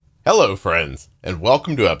Hello, friends, and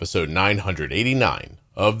welcome to episode 989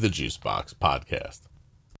 of the Juicebox Podcast.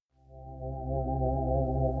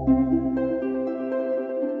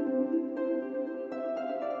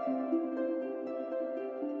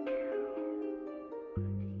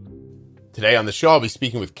 Today on the show, I'll be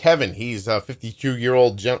speaking with Kevin. He's a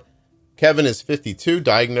 52-year-old Kevin is 52,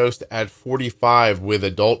 diagnosed at 45 with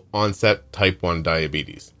adult-onset type 1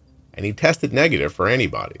 diabetes. And he tested negative for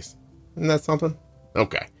antibodies. Isn't that something?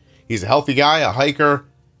 Okay. He's a healthy guy, a hiker,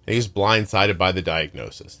 and he's blindsided by the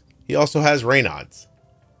diagnosis. He also has Raynaud's.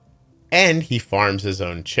 And he farms his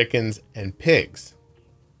own chickens and pigs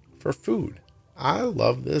for food. I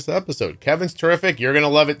love this episode. Kevin's terrific. You're going to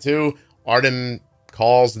love it too. Arden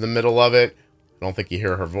calls in the middle of it. I don't think you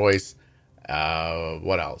hear her voice.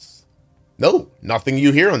 What else? No, nothing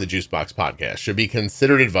you hear on the Juicebox Podcast should be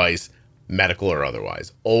considered advice, medical or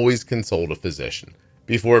otherwise. Always consult a physician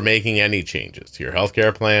before making any changes to your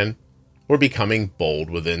healthcare plan or becoming bold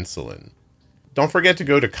with insulin. Don't forget to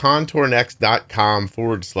go to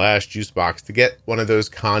contournext.com/juicebox to get one of those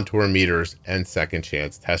contour meters and second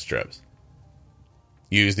chance test strips.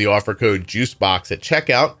 Use the offer code JUICEBOX at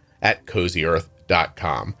checkout at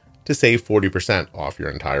cozyearth.com to save 40% off your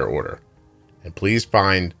entire order. And please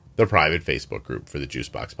find the private Facebook group for the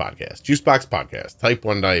Juicebox Podcast. Juicebox Podcast, Type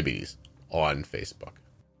 1 Diabetes on Facebook.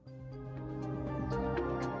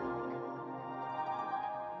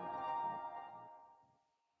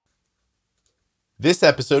 This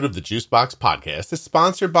episode of the Juicebox Podcast is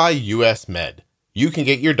sponsored by US Med. You can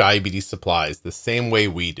get your diabetes supplies the same way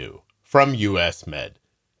we do, from US Med.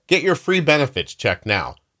 Get your free benefits check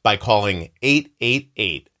now by calling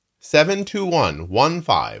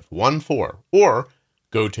 888-721-1514 or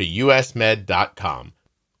go to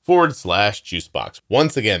usmed.com/juicebox.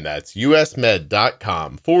 Once again, that's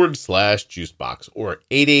usmed.com/juicebox or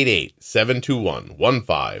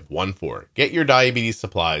 888-721-1514. Get your diabetes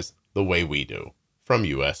supplies the way we do. From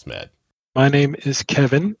US Med. My name is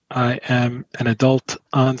Kevin. I am an adult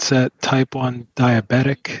onset type 1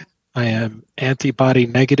 diabetic. I am antibody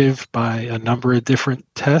negative by a number of different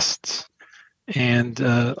tests and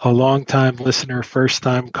a long-time listener,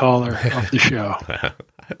 first-time caller of the show. I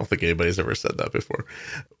don't think anybody's ever said that before.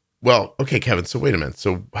 Well, okay, Kevin, so wait a minute.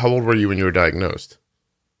 So how old were you when you were diagnosed?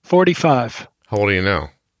 45. How old are you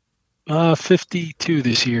now? 52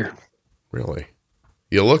 this year. Really?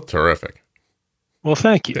 You look terrific. Well,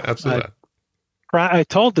 thank you. Yeah, absolutely. I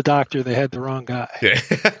told the doctor they had the wrong guy. Yeah,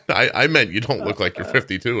 I meant you don't look like you're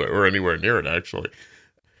 52 or anywhere near it, actually.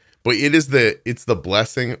 But it's the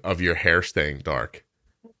blessing of your hair staying dark.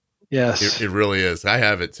 Yes, it really is. I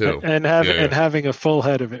have it too, and having a full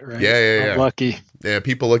head of it. Right? Yeah. I'm lucky. Yeah,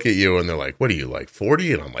 people look at you and they're like, "What are you, like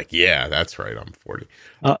 40?" And I'm like, "Yeah, that's right. I'm 40."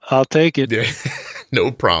 I'll take it. Yeah,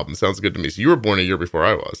 no problem. Sounds good to me. So you were born a year before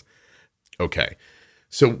I was. Okay.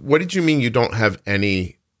 So what did you mean you don't have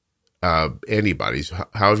any antibodies?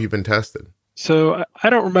 How have you been tested? So I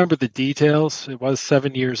don't remember the details. It was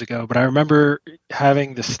 7 years ago, but I remember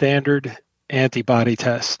having the standard antibody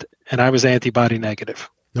test, and I was antibody negative,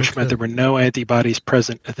 which meant there were no antibodies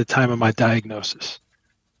present at the time of my diagnosis.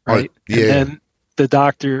 Right? Yeah. And then the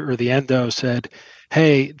doctor or the endo said,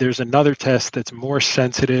 hey, there's another test that's more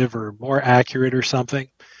sensitive or more accurate or something.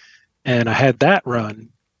 And I had that run.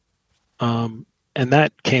 And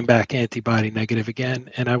that came back antibody negative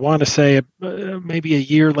again. And I want to say maybe a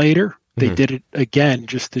year later, they did it again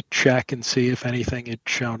just to check and see if anything had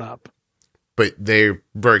shown up. But they're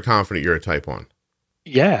very confident you're a type 1.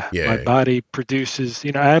 Yeah. My body produces,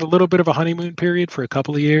 I had a little bit of a honeymoon period for a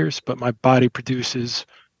couple of years, but my body produces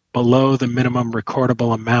below the minimum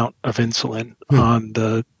recordable amount of insulin on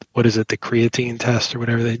the creatine test or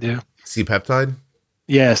whatever they do. C-peptide?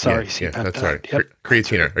 Yeah, sorry. Yeah, that's right. Yep.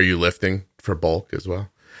 Creatine. Are you lifting for bulk as well?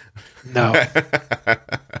 No.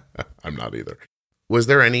 I'm not either. Was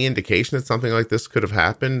there any indication that something like this could have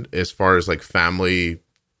happened as far as like family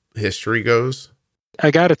history goes?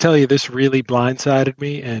 I got to tell you, this really blindsided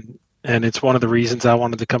me. And it's one of the reasons I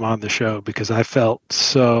wanted to come on the show, because I felt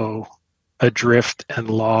so adrift and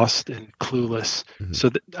lost and clueless. Mm-hmm.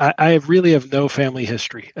 So I really have no family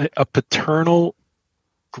history. A paternal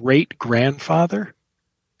great-grandfather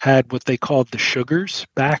had what they called the sugars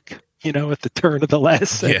back, at the turn of the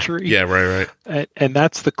last century. Yeah, right. And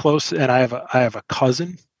that's the closest. And I have a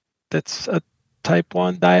cousin that's a type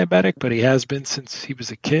 1 diabetic, but he has been since he was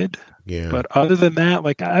a kid. Yeah. But other than that,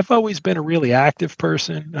 like, I've always been a really active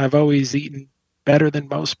person. I've always eaten better than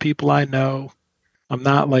most people I know. I'm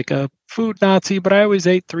not like a food Nazi, but I always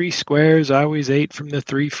ate 3 squares. I always ate from the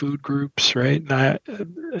 3 food groups, right? And I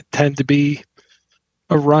tend to be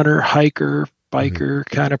a runner, hiker, biker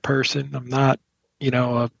kind of person. I'm not,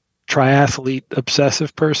 a triathlete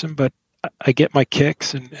obsessive person, but I get my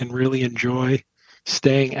kicks and really enjoy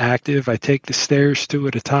staying active. I take the stairs two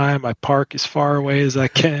at a time. I park as far away as I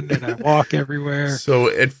can, and I walk everywhere. So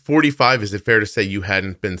at 45, is it fair to say you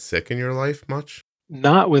hadn't been sick in your life much?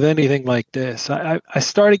 Not with anything like this. I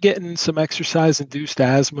started getting some exercise-induced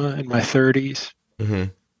asthma in my 30s Mm-hmm.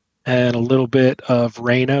 and a little bit of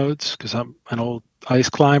Raynaud's because I'm an old ice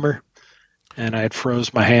climber, and I had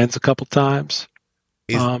froze my hands a couple times.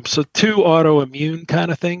 So two autoimmune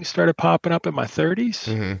kind of things started popping up in my 30s.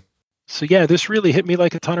 Mm-hmm. So yeah, this really hit me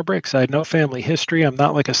like a ton of bricks. I had no family history. I'm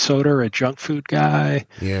not like a soda or a junk food guy.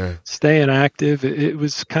 Yeah. Staying active, it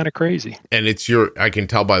was kind of crazy. And I can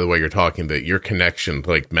tell by the way you're talking that your connection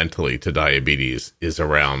like mentally to diabetes is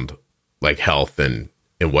around like health and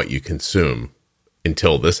what you consume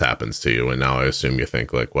until this happens to you. And now I assume you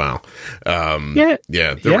think like, wow. And the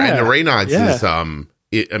Raynaud's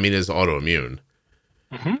is autoimmune.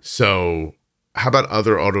 Mm-hmm. So how about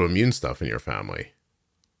other autoimmune stuff in your family?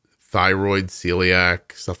 Thyroid,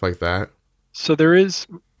 celiac, stuff like that? So there is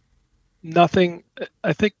nothing.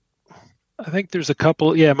 I think there's a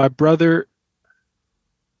couple. Yeah, my brother's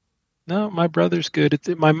good.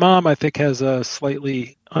 My mom, I think, has a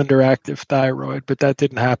slightly underactive thyroid, but that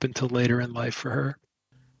didn't happen till later in life for her.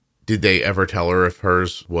 Did they ever tell her if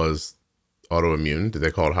hers was autoimmune? Did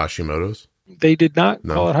they call it Hashimoto's? They did not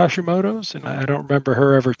call it Hashimoto's, and I don't remember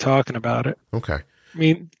her ever talking about it. Okay. I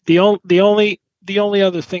mean, the only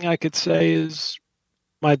other thing I could say is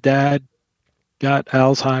my dad got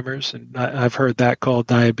Alzheimer's, and I've heard that called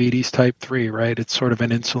diabetes type 3, right? It's sort of an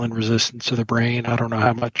insulin resistance to the brain. I don't know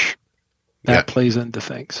how much that plays into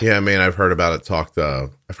things. Yeah, I mean, I've heard about it talked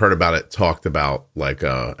about like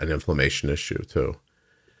an inflammation issue too.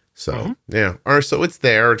 So, yeah. Or so it's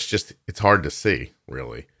there. It's hard to see,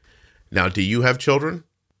 really. Now, do you have children?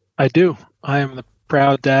 I do. I am the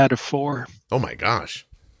proud dad of 4. Oh my gosh.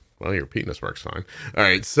 Well, your penis works fine. All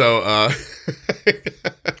right, so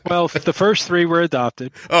well, the first 3 were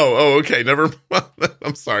adopted. Oh, okay. Never mind.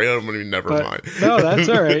 I'm sorry. I don't mean never mind. No, that's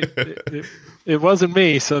all right. It wasn't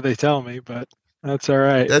me, so they tell me, but that's all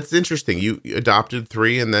right. That's interesting. You adopted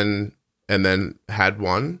 3 and then had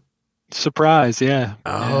 1? Surprise, yeah.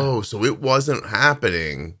 Oh, yeah. So it wasn't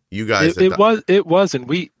happening. You guys it wasn't.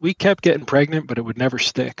 We kept getting pregnant, but it would never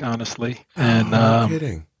stick, honestly. And no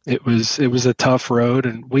kidding. It was a tough road,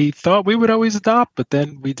 and we thought we would always adopt, but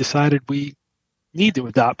then we decided we need to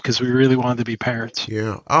adopt because we really wanted to be parents.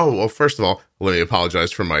 Yeah. Oh, well, first of all, let me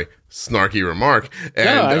apologize for my snarky remark. And,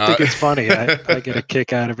 no, I think it's funny. I get a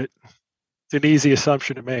kick out of it. It's an easy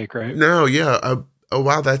assumption to make, right? No, yeah. Oh,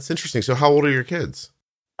 wow, that's interesting. So how old are your kids?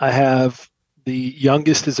 I have the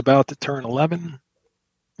youngest is about to turn 11.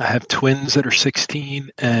 I have twins that are 16,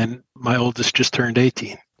 and my oldest just turned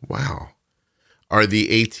 18. Wow. Is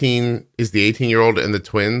the 18-year-old and the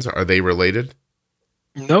twins, are they related?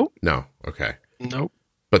 Nope. No. Okay. Nope.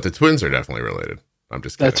 But the twins are definitely related. I'm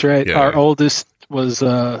just kidding. That's right. Yeah, our oldest was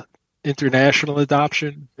international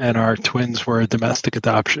adoption, and our twins were a domestic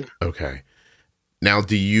adoption. Okay. Now,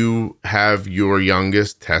 do you have your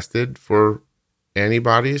youngest tested for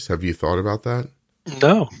antibodies? Have you thought about that?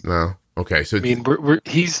 No. Okay. So I mean,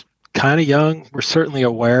 he's kind of young. We're certainly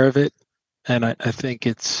aware of it, and I think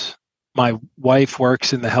it's. My wife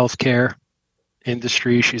works in the healthcare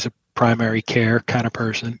industry. She's a primary care kind of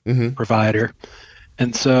person, provider.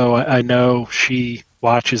 And so I know she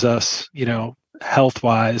watches us,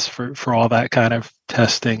 health-wise for all that kind of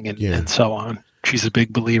testing and so on. She's a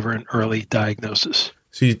big believer in early diagnosis.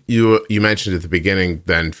 So you mentioned at the beginning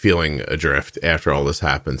then feeling adrift after all this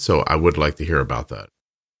happened. So I would like to hear about that.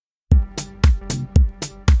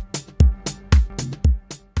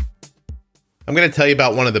 I'm going to tell you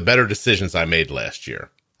about one of the better decisions I made last year.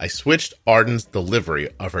 I switched Arden's delivery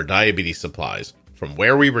of her diabetes supplies from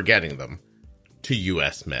where we were getting them to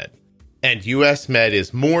US Med. And US Med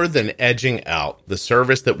is more than edging out the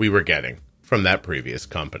service that we were getting from that previous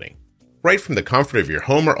company. Right from the comfort of your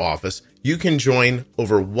home or office, you can join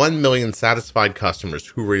over 1 million satisfied customers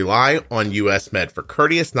who rely on US Med for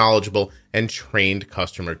courteous, knowledgeable, and trained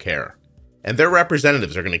customer care. And their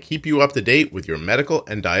representatives are going to keep you up to date with your medical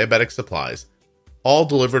and diabetic supplies, all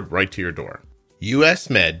delivered right to your door.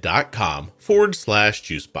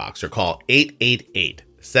 usmed.com/juicebox or call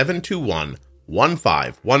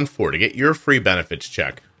 888-721-1514 to get your free benefits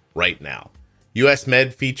check right now. US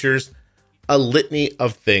Med features a litany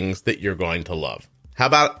of things that you're going to love. How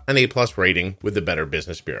about an A+ rating with the Better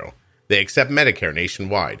Business Bureau? They accept Medicare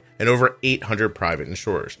nationwide and over 800 private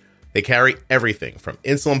insurers. They carry everything from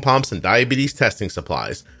insulin pumps and diabetes testing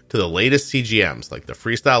supplies to the latest CGMs like the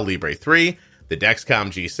Freestyle Libre 3, the Dexcom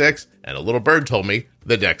G6, and a little bird told me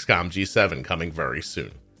the Dexcom G7 coming very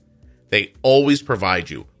soon. They always provide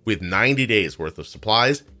you with 90 days worth of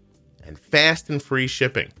supplies and fast and free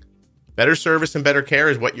shipping. Better service and better care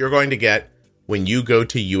is what you're going to get when you go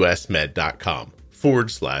to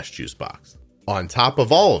usmed.com/juicebox. On top of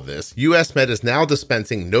all of this, US Med is now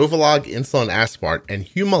dispensing Novolog Insulin Aspart and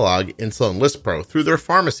Humalog Insulin Lispro through their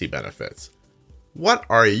pharmacy benefits. What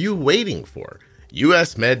are you waiting for?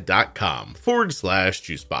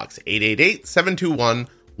 usmed.com/juicebox,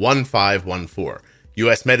 888-721-1514.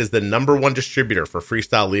 US Med is the #1 distributor for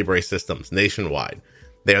Freestyle Libre systems nationwide.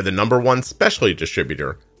 They are the #1 specialty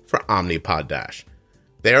distributor for Omnipod Dash.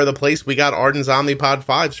 They are the place we got Arden's Omnipod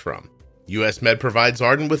 5s from. US Med provides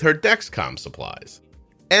Arden with her Dexcom supplies.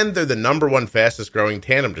 And they're the #1 fastest growing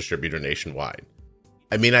tandem distributor nationwide.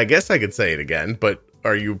 I mean, I guess I could say it again, but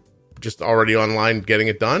are you just already online getting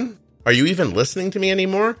it done? Are you even listening to me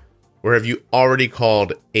anymore? Or have you already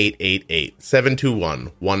called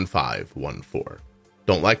 888-721-1514?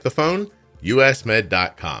 Don't like the phone?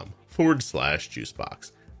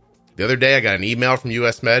 usmed.com/juicebox. The other day I got an email from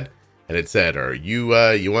US Med and it said, you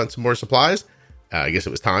want some more supplies? I guess it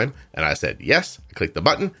was time. And I said, yes. I clicked the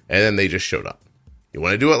button and then they just showed up. You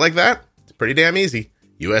want to do it like that? It's pretty damn easy.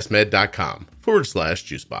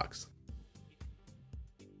 usmed.com/juicebox.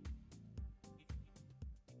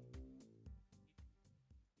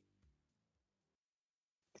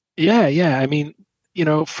 Yeah. I mean,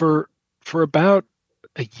 for about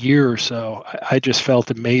a year or so, I just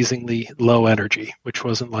felt amazingly low energy, which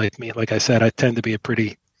wasn't like me. Like I said, I tend to be a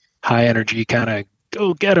pretty high energy kind of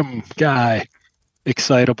go get 'em guy,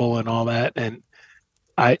 excitable and all that. And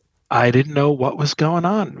I didn't know what was going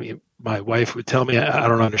on. I mean, my wife would tell me, I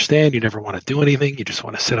don't understand. You never want to do anything. You just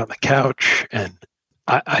want to sit on the couch. And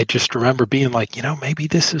I just remember being like, maybe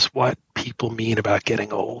this is what people mean about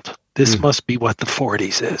getting old. This must be what the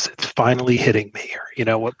 40s is. It's finally hitting me. Or,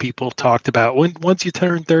 what people talked about. Once you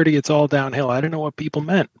turn 30, it's all downhill. I didn't know what people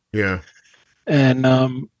meant. Yeah.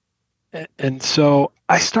 And so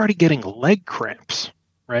I started getting leg cramps,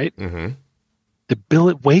 right? Mm-hmm. The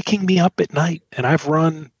billet waking me up at night. And I've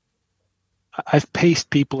paced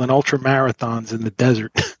people in ultra marathons in the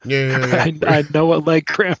desert. Yeah. I know what leg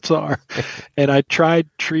cramps are. And I tried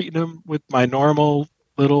treating them with my normal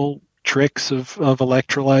little tricks of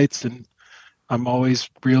electrolytes. And I'm always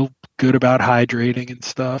real good about hydrating and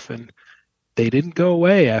stuff. And they didn't go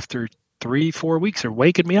away after 3-4 weeks. They're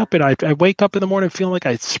waking me up. And I wake up in the morning feeling like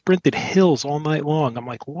I sprinted hills all night long. I'm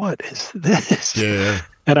like, what is this? Yeah.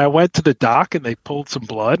 And I went to the doc and they pulled some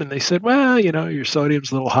blood and they said, well, your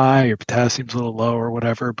sodium's a little high, your potassium's a little low or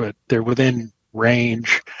whatever, but they're within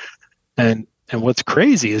range. And what's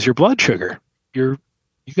crazy is your blood sugar. You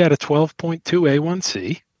got a 12.2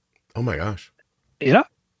 A1C. Oh my gosh. Yeah.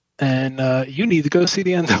 And you need to go see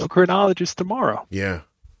the endocrinologist tomorrow. Yeah.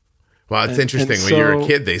 Well, it's interesting. When you're a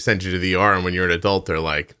kid, they send you to the ER, and when you're an adult, they're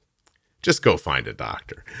like, just go find a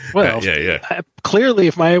doctor. Well, yeah. Clearly,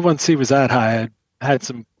 if my A1C was that high, I had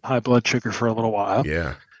some high blood sugar for a little while.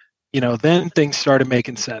 Yeah. Then things started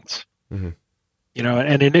making sense. Mm-hmm.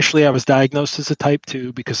 And initially I was diagnosed as a type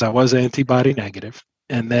 2 because I was antibody negative.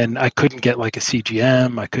 And then I couldn't get like a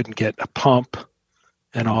CGM. I couldn't get a pump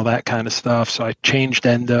and all that kind of stuff. So I changed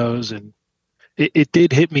endos and it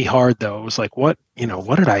did hit me hard though. It was like, what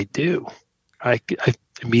did I do? I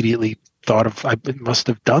immediately thought I must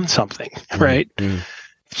have done something, right? Mm-hmm.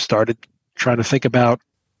 Started trying to think about,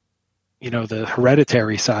 the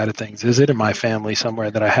hereditary side of things. Is it in my family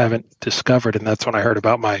somewhere that I haven't discovered? And that's when I heard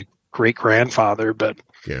about my great grandfather. But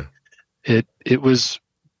yeah, it was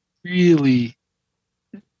really,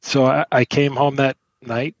 so I came home that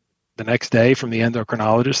night, the next day from the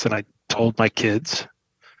endocrinologist, and I told my kids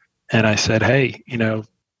and I said, hey,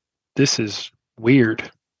 this is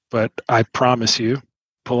weird, but I promise you,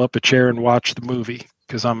 pull up a chair and watch the movie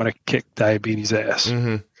because I'm going to kick diabetes ass.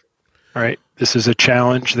 Mm-hmm. All right. This is a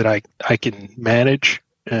challenge that I can manage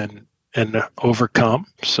and overcome.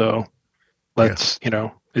 So let's,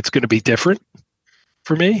 it's going to be different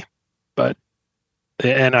for me.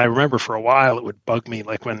 And I remember for a while it would bug me,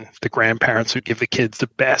 like when the grandparents would give the kids a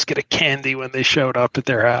basket of candy when they showed up at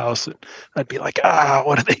their house. And I'd be like,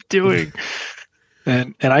 what are they doing?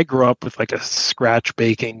 And I grew up with like a scratch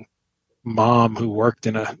baking mom who worked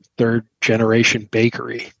in a 3rd generation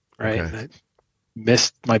bakery, right? Okay. And I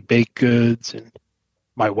missed my baked goods, and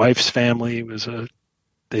my wife's family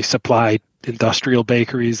they supplied industrial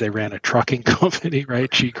bakeries. They ran a trucking company,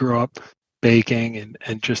 right? She grew up baking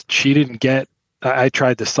and just, she didn't get, I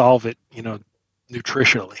tried to solve it,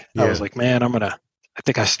 nutritionally. Yeah. I was like, man, I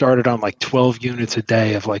think I started on like 12 units a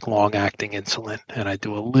day of like long acting insulin, and I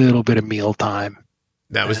do a little bit of mealtime.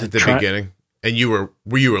 That was at the beginning. And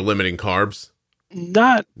were you limiting carbs?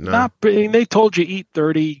 Not. They told you eat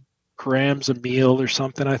 30 grams a meal or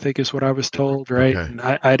something, I think is what I was told, right? Okay.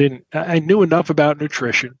 And I knew enough about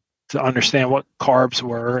nutrition to understand what carbs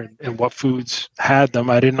were and what foods had them.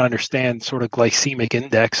 I didn't understand sort of glycemic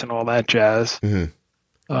index and all that jazz the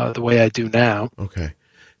way I do now. Okay.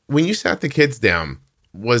 When you sat the kids down,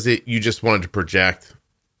 was it you just wanted to project,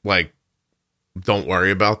 like, don't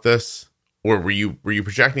worry about this? Or were you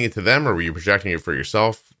projecting it to them, or were you projecting it for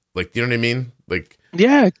yourself? Like, you know what I mean? Like,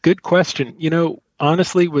 yeah, good question.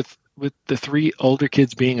 Honestly, with the 3 older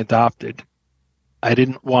kids being adopted, I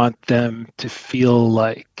didn't want them to feel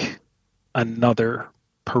like another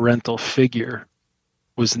parental figure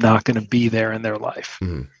was not going to be there in their life.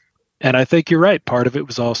 Mm-hmm. And I think you're right. Part of it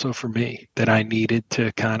was also for me that I needed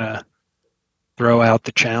to kind of throw out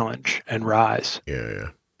the challenge and rise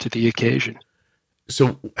to the occasion.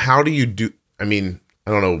 So how do you do? I mean,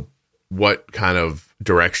 I don't know what kind of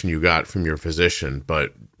direction you got from your physician,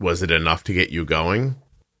 but was it enough to get you going?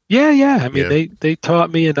 Yeah. I mean, they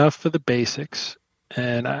taught me enough for the basics,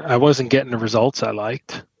 and I wasn't getting the results I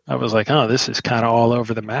liked. I was like, oh, this is kind of all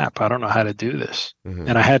over the map. I don't know how to do this. Mm-hmm.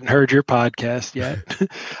 And I hadn't heard your podcast yet.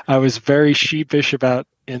 I was very sheepish about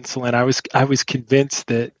insulin. I was convinced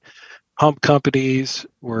that pump companies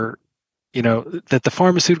were, that the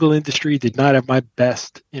pharmaceutical industry did not have my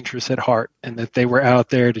best interests at heart, and that they were out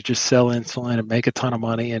there to just sell insulin and make a ton of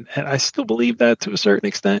money. And I still believe that to a certain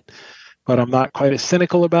extent, but I'm not quite as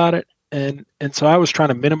cynical about it. And so I was trying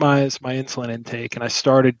to minimize my insulin intake, and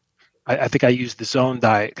I think I used the Zone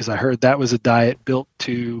diet because I heard that was a diet built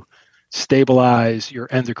to stabilize your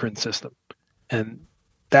endocrine system. And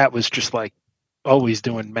that was just like always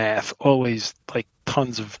doing math, always like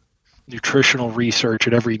tons of nutritional research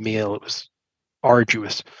at every meal. It was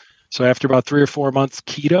arduous. So after about 3 or 4 months,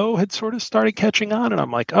 keto had sort of started catching on. And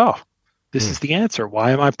I'm like, oh, this is the answer.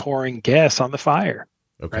 Why am I pouring gas on the fire?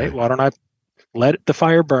 Okay. Right? Why don't I let the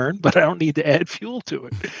fire burn, but I don't need to add fuel to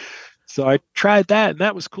it? So I tried that, and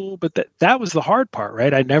that was cool. But that was the hard part,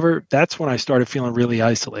 right? That's when I started feeling really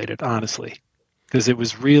isolated, honestly, because it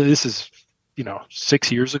was really, this is,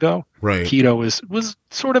 6 years ago. Right. Keto was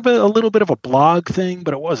sort of a little bit of a blog thing,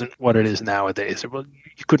 but it wasn't what it is nowadays.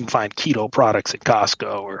 You couldn't find keto products at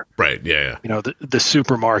Costco or, right. Yeah. The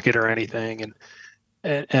supermarket or anything.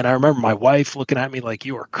 And I remember my wife looking at me like,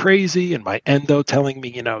 you are crazy. And my endo telling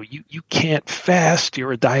me, you can't fast.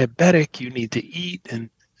 You're a diabetic. You need to eat. And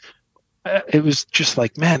it was just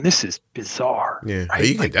like, man, this is bizarre. Yeah, right?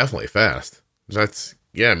 You can definitely fast. That's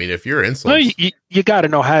I mean, if you're insulin, well, you got to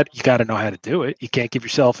know how to do it. You can't give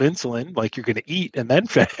yourself insulin like you're going to eat and then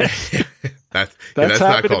fast. that's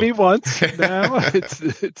happened to me once. Now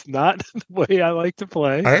it's not the way I like to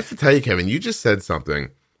play. I have to tell you, Kevin, you just said something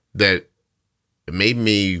that made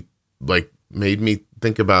me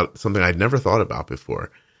think about something I'd never thought about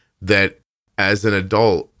before. That as an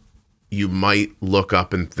adult, you might look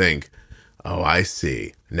up and think, oh, I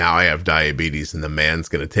see. Now I have diabetes and the man's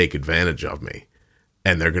going to take advantage of me.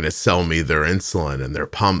 And they're going to sell me their insulin and their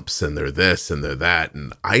pumps and their this and their that.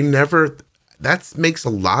 And that makes a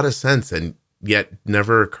lot of sense. And yet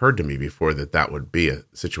never occurred to me before that would be a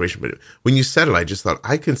situation. But when you said it, I just thought,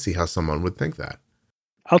 I can see how someone would think that.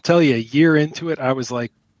 I'll tell you, a year into it, I was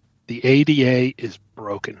like, the ADA is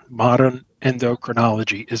broken. Modern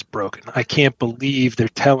endocrinology is broken. I can't believe they're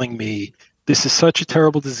telling me this is such a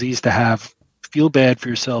terrible disease to have. Feel bad for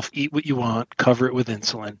yourself, eat what you want, cover it with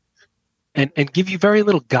insulin, and give you very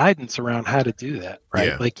little guidance around how to do that, right?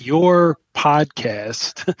 Yeah. Like your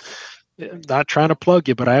podcast, I'm not trying to plug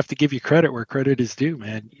you, but I have to give you credit where credit is due,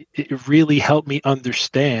 man. It really helped me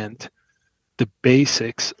understand the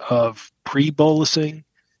basics of pre-bolusing.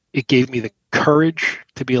 It gave me the courage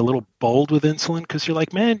to be a little bold with insulin, because you're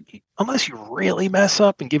like, man, unless you really mess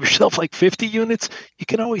up and give yourself like 50 units, you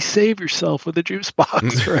can always save yourself with a juice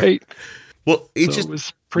box, right? Well, it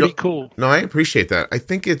was pretty cool. No, I appreciate that. I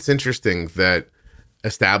think it's interesting that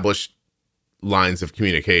establishment lines of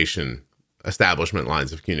communication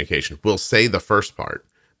will say the first part.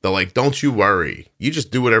 They're like, don't you worry. You just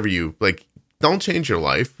do whatever you like. Don't change your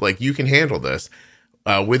life. Like, you can handle this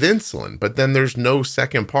with insulin. But then there's no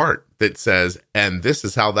second part that says, and this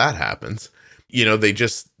is how that happens. They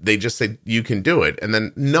just say you can do it. And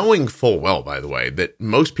then knowing full well, by the way, that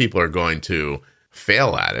most people are going to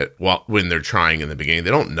fail at it when they're trying in the beginning.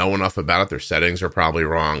 They don't know enough about it. Their settings are probably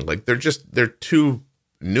wrong. Like, they're too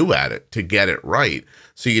new at it to get it right.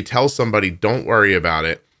 So you tell somebody, don't worry about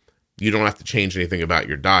it. You don't have to change anything about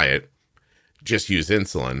your diet. just use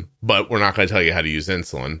insulin, but we're not going to tell you how to use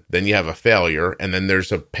insulin. Then you have a failure, and then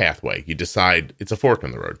there's a pathway. You decide it's a fork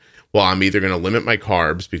in the road. Well, I'm either going to limit my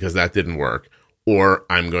carbs because that didn't work, or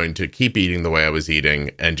I'm going to keep eating the way I was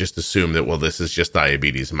eating and just assume that, well, this is just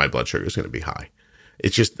diabetes and my blood sugar is going to be high.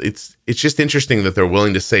 It's just interesting that they're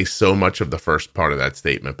willing to say so much of the first part of that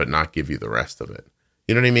statement, but not give you the rest of it.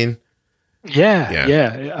 You know what I mean?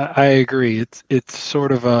 Yeah, I agree. It's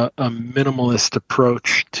sort of a minimalist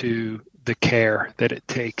approach to the care that it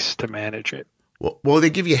takes to manage it. Well, they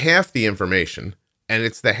give you half the information, and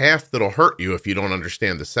it's the half that'll hurt you if you don't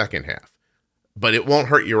understand the second half. But it won't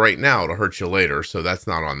hurt you right now; it'll hurt you later. So that's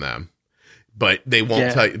not on them. But they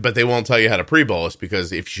won't tell you. But they won't tell you how to pre-bolus,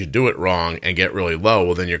 because if you do it wrong and get really low,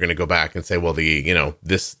 well, then you're going to go back and say, well,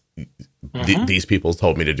 these people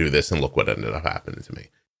told me to do this, and look what ended up happening to me.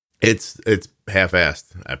 It's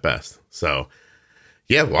half-assed at best. So,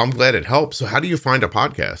 yeah, well, I'm glad it helps. So how do you find a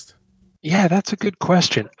podcast? Yeah, that's a good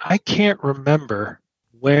question. I can't remember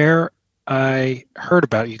where I heard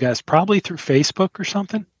about you guys, probably through Facebook or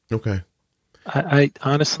something. Okay. I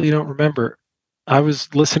honestly don't remember. I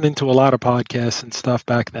was listening to a lot of podcasts and stuff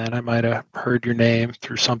back then. I might have heard your name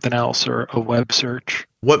through something else or a web search.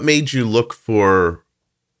 What made you look for...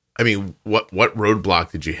 I mean, what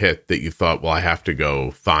roadblock did you hit that you thought, well, I have to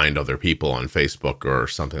go find other people on Facebook or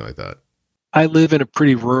something like that? I live in a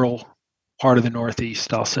pretty rural part of the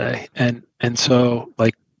Northeast, I'll say. And so,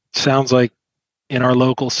 sounds like in our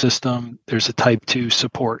local system, there's a type 2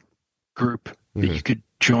 support group that you could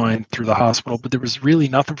join through the hospital, but there was really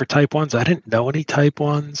nothing for type 1s. I didn't know any type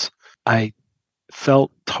 1s. I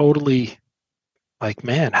felt totally like,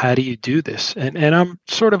 man, how do you do this? And I'm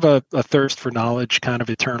sort of a thirst for knowledge, kind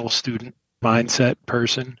of eternal student mindset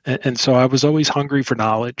person. And so I was always hungry for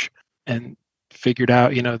knowledge, and figured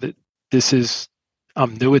out, that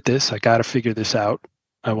I'm new at this. I got to figure this out.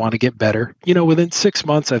 I want to get better. Within 6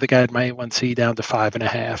 months, I think I had my A1C down to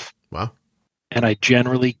 5.5. Wow. And I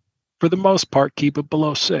generally, for the most part, keep it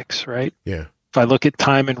below 6, right? Yeah. If I look at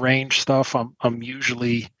time and range stuff, I'm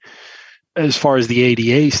usually, as far as the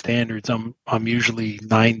ADA standards, I'm usually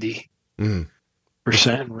 90%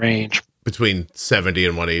 in range. Between 70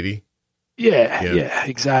 and 180? Yeah,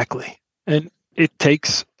 exactly. And it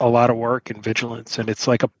takes a lot of work and vigilance, and it's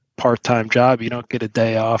like a part-time job you don't get a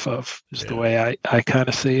day off of, is the way I kind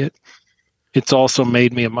of see it. It's also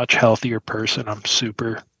made me a much healthier person. I'm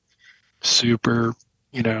super, super,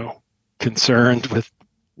 concerned with,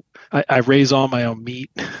 I raise all my own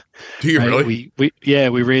meat. Do you really?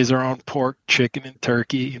 We raise our own pork, chicken, and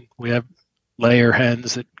turkey, and we have layer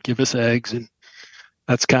hens that give us eggs, and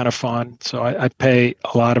that's kind of fun. So I pay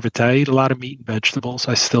a lot of it. I eat a lot of meat and vegetables.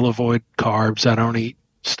 I still avoid carbs. I don't eat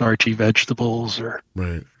starchy vegetables, or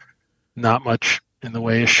not much in the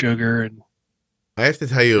way of sugar, and I have to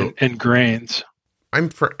tell you, and grains. I'm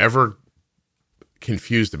forever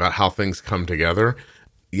confused about how things come together.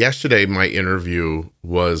 Yesterday, my interview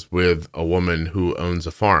was with a woman who owns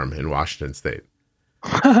a farm in Washington State.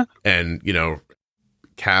 And,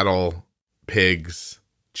 cattle, pigs,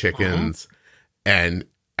 chickens. And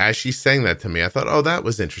as she's saying that to me, I thought, oh, that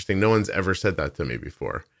was interesting. No one's ever said that to me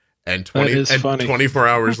before. And 24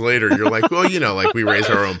 hours later, you're like, well, we raise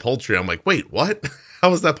our own poultry. I'm like, wait, what?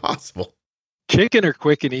 How is that possible? Chicken are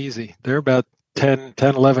quick and easy. They're about 10,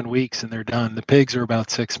 11 weeks and they're done. The pigs are about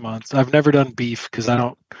 6 months. I've never done beef because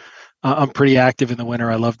I'm pretty active in the winter.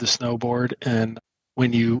 I love to snowboard. And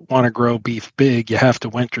when you want to grow beef big, you have to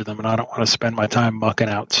winter them. And I don't want to spend my time mucking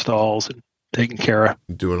out stalls and taking care of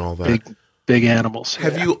doing all that big animals.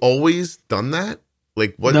 Have you always done that?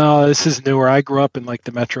 Like what? No, this is newer. I grew up in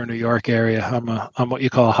the Metro New York area. I'm what you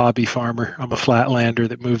call a hobby farmer. I'm a flatlander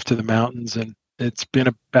that moved to the mountains, and it's been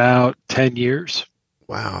about 10 years.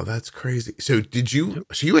 Wow, that's crazy. So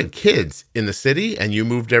you had kids in the city and you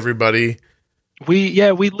moved everybody? We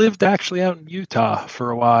lived actually out in Utah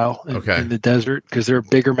for a while in the desert, because there are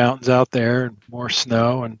bigger mountains out there and more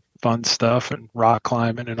snow and fun stuff and rock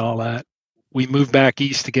climbing and all that. We moved back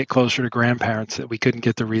east to get closer to grandparents that we couldn't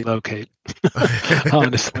get to relocate,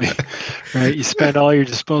 honestly. Right? You spend all your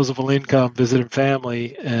disposable income visiting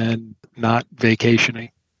family and not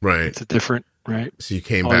vacationing. Right. It's a different, right? So you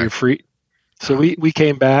came all back. You're free. So we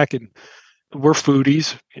came back, and we're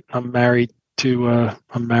foodies. I'm married to a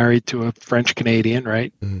French Canadian,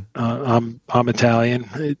 right? Mm-hmm. I'm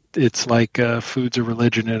Italian. It's like food's a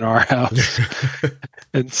religion in our house.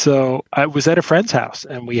 And so I was at a friend's house,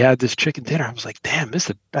 and we had this chicken dinner. I was like, damn, this is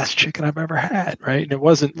the best chicken I've ever had, right? And it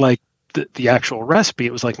wasn't like the actual recipe.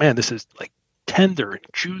 It was like, man, this is like tender and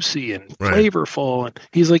juicy and flavorful. And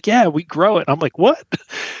he's like, yeah, we grow it. I'm like, what?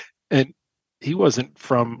 And he wasn't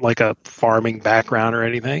from like a farming background or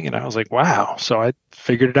anything. And I was like, wow. So I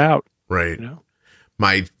figured it out, Right. you know?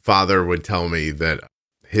 My father would tell me that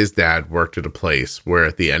his dad worked at a place where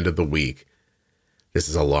at the end of the week, this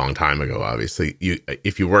is a long time ago, obviously,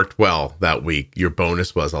 if you worked well that week, your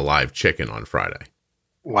bonus was a live chicken on Friday.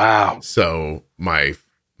 Wow. So my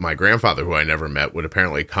grandfather, who I never met, would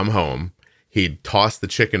apparently come home. He'd toss the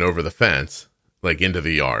chicken over the fence, like into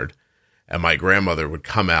the yard, and my grandmother would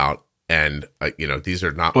come out and these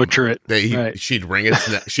are not Butcher it. Right. she'd wring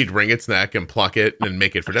its neck and pluck it and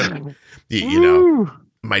make it for dinner. Woo!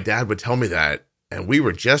 My dad would tell me that, and we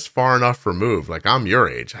were just far enough removed. Like, I'm your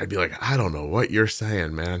age. I'd be like, I don't know what you're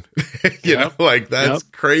saying, man. Like, that's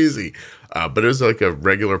crazy. But it was like a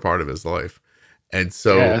regular part of his life. And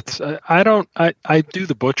so I do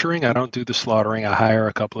the butchering. I don't do the slaughtering. I hire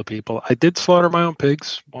a couple of people. I did slaughter my own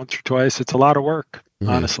pigs once or twice. It's a lot of work,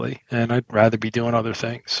 honestly, and I'd rather be doing other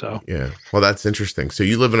things. So, yeah. Well, that's interesting. So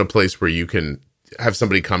you live in a place where you can have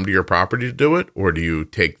somebody come to your property to do it, or do you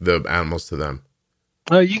take the animals to them?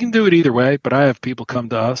 You can do it either way, but I have people come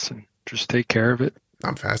to us and just take care of it.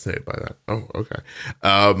 I'm fascinated by that. Oh, okay.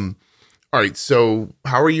 All right. So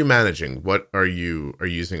how are you managing? What are you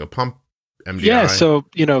using a pump? MDI? Yeah. So,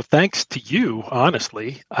 thanks to you,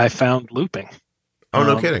 honestly, I found looping. Oh,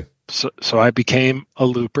 no kidding. So I became a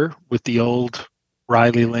looper with the old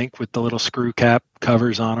Riley link with the little screw cap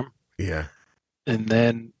covers on them. Yeah. And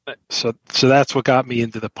then, so that's what got me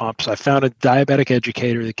into the pumps. I found a diabetic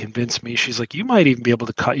educator that convinced me. She's like, you might even be able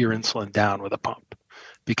to cut your insulin down with a pump,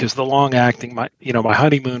 because the long acting, my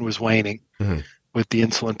honeymoon was waning with the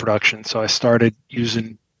insulin production. So I started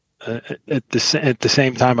using, at the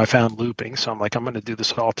same time I found looping. So I'm like, I'm going to do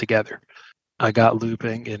this all together. I got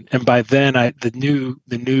looping. And by then the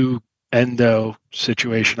new endo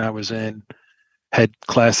situation I was in had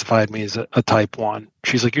classified me as a type 1.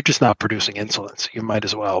 She's like, you're just not producing insulin, so you might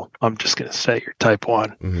as well. I'm just going to say you're type 1.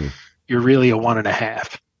 Mm-hmm. You're really a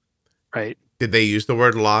 1.5, right? Did they use the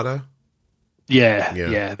word LADA?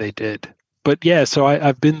 Yeah, they did. But yeah, so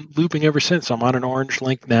I've been looping ever since. I'm on an orange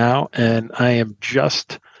link now, and I've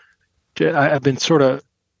been sort of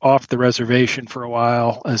off the reservation for a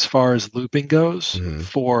while as far as looping goes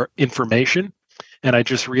for information. And I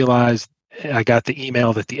just realized I got the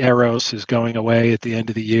email that the Eros is going away at the end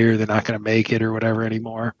of the year. They're not going to make it or whatever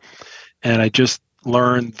anymore. And I just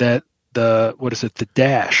learned that the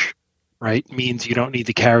dash, right, means you don't need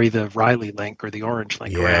to carry the Riley link or the orange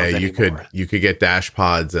link around anymore. You could get dash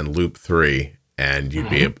pods and loop 3 and you'd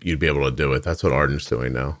be able to do it. That's what Arden's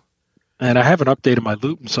doing now. And I haven't updated my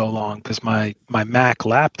loop in so long because my Mac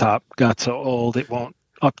laptop got so old it won't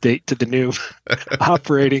update to the new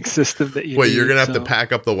operating system that you need. You're gonna have to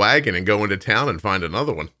pack up the wagon and go into town and find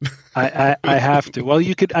another one. I have to. Well,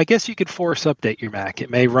 I guess you could force update your Mac.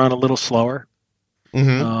 It may run a little slower.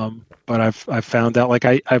 But I've found out, like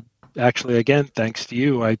I actually, again, thanks to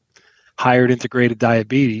you, I hired Integrated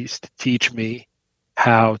Diabetes to teach me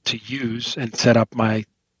how to use and set up my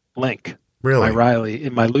link. Really? My Riley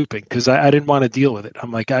in my looping, because I didn't want to deal with it.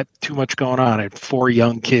 I'm like, I had too much going on. I had 4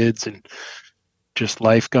 young kids and just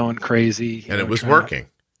life going crazy. And it was working.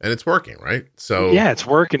 And it's working, right? So yeah, it's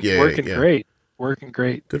working. Great. Working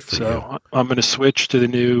great. Good for you. So I'm going to switch to the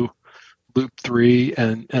new Loop 3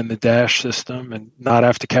 and the Dash system and not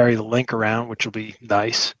have to carry the link around, which will be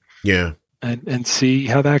nice. Yeah. And see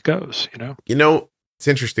how that goes, It's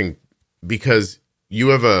interesting because you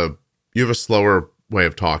have a slower way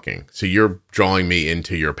of talking. So you're drawing me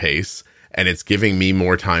into your pace, and it's giving me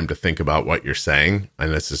more time to think about what you're saying.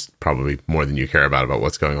 And this is probably more than you care about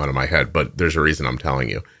what's going on in my head, but there's a reason I'm telling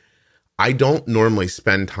you. I don't normally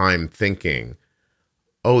spend time thinking,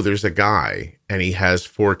 oh, there's a guy and he has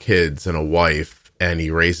 4 kids and a wife and he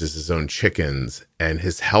raises his own chickens and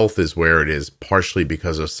his health is where it is partially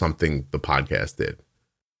because of something the podcast did.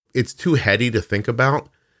 It's too heady to think about.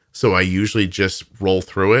 So I usually just roll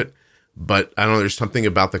through it. But I don't know, there's something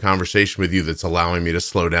about the conversation with you that's allowing me to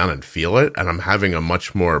slow down and feel it. And I'm having a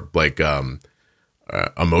much more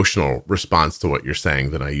emotional response to what you're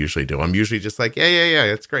saying than I usually do. I'm usually just like, yeah,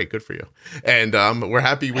 that's great. Good for you. And we're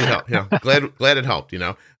happy we helped. Glad it helped,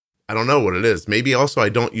 I don't know what it is. Maybe also I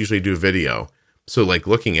don't usually do video. So like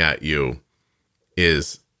looking at you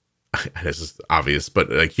is, this is obvious, but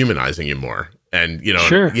like humanizing you more. And,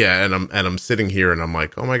 sure. Yeah. And I'm sitting here and I'm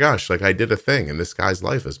like, oh my gosh, like I did a thing and this guy's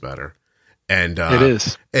life is better. And it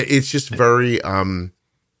is. It's just very,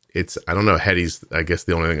 it's, I don't know, heady's, I guess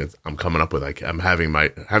the only thing that I'm coming up with, like I'm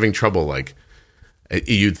having trouble. Like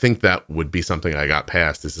you'd think that would be something I got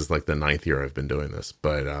past. This is like the 9th year I've been doing this,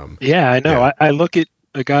 but, yeah, I know. Yeah. I look at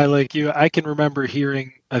a guy like you. I can remember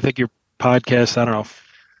hearing, I think your podcast, I don't know,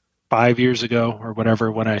 5 years ago or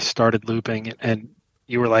whatever when I started looping, and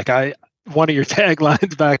you were like, one of your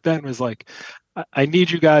taglines back then was like, I need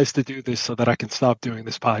you guys to do this so that I can stop doing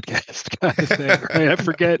this podcast kind of thing, right? I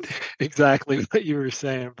forget exactly what you were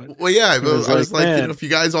saying, but well, yeah, it was I was like, man, if you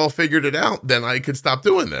guys all figured it out, then I could stop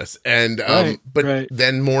doing this. And right.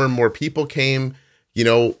 then more and more people came,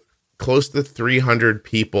 close to 300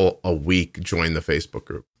 people a week joined the Facebook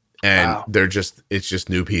group. And Wow. it's just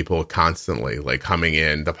new people constantly like coming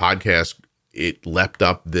in. The podcast, it leapt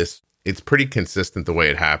up it's pretty consistent the way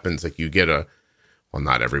it happens. Like you get well,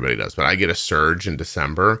 not everybody does, but I get a surge in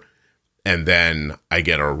December, and then I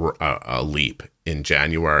get a leap in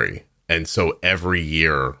January. And so every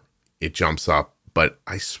year it jumps up. But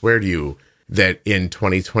I swear to you that in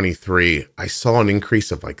 2023, I saw an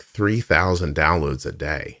increase of like 3,000 downloads a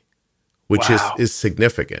day, which Wow. is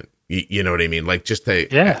significant. You know what I mean? Like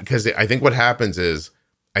Yeah. because I think what happens is,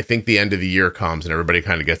 I think the end of the year comes and everybody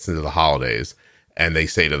kind of gets into the holidays. And they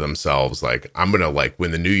say to themselves, like, I'm going to like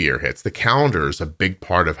when the new year hits, the calendar is a big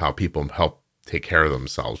part of how people help take care of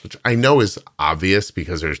themselves, which I know is obvious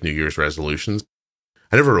because there's New Year's resolutions.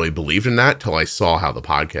 I never really believed in that till I saw how the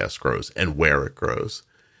podcast grows and where it grows.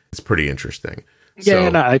 It's pretty interesting. Yeah.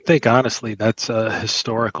 And I think honestly, that's a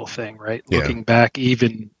historical thing, right? Yeah. Looking back,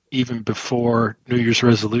 even before New Year's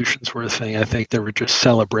resolutions were a thing, I think there were just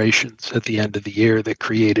celebrations at the end of the year that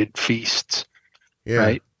created feasts. Yeah.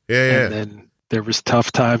 Right. Yeah. And then there was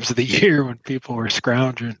tough times of the year when people were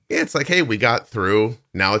scrounging. Yeah, it's like, hey, we got through.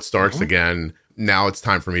 Now it starts again. Now it's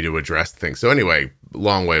time for me to address things. So anyway,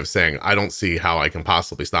 long way of saying, I don't see how I can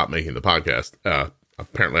possibly stop making the podcast.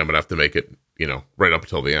 Apparently, I'm going to have to make it, right up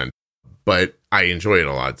until the end. But I enjoy it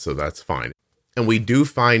a lot, so that's fine. And we do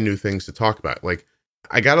find new things to talk about. Like,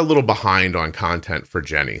 I got a little behind on content for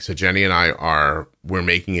Jenny. So Jenny and we're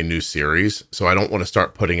making a new series. So I don't want to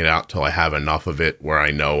start putting it out till I have enough of it where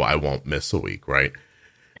I know I won't miss a week, right?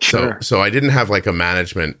 Sure. So I didn't have like a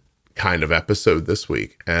management kind of episode this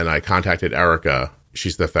week. And I contacted Erica.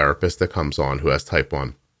 She's the therapist that comes on who has type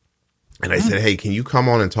 1. And I said, hey, can you come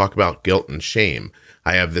on and talk about guilt and shame?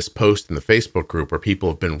 I have this post in the Facebook group where people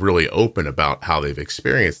have been really open about how they've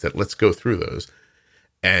experienced it. Let's go through those.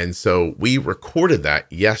 And so we recorded that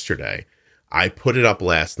yesterday. I put it up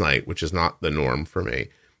last night, which is not the norm for me.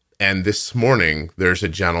 And this morning, there's a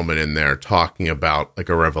gentleman in there talking about like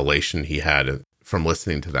a revelation he had from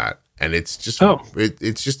listening to that. And it's just,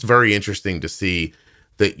 it's just very interesting to see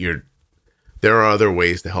that there are other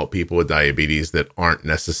ways to help people with diabetes that aren't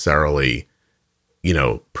necessarily,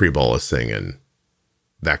 pre-bolusing and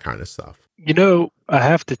that kind of stuff. I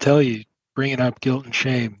have to tell you, bringing up guilt and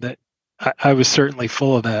shame, that I was certainly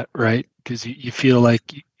full of that, right? Because you feel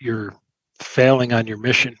like you're failing on your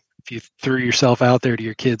mission. If you threw yourself out there to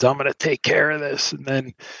your kids, I'm going to take care of this, and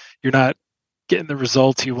then you're not getting the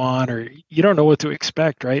results you want, or you don't know what to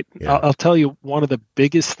expect, right? Yeah. I'll tell you, one of the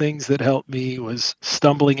biggest things that helped me was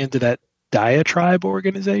stumbling into that Diatribe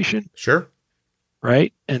organization. Sure.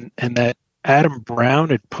 Right? And that Adam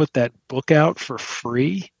Brown had put that book out for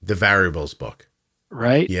free. The Variables book.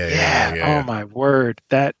 Right? Yeah. Oh my word.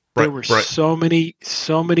 There were so many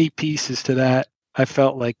pieces to that. I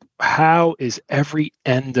felt like, how is every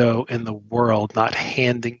endo in the world not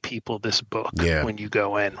handing people this book when you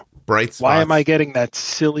go in? Bright spots. Why am I getting that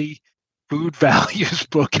silly food values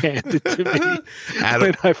book handed to me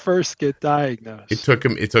when I first get diagnosed? It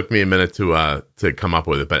took me a minute to come up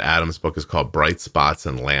with it, but Adam's book is called Bright Spots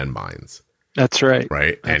and Landmines. That's right.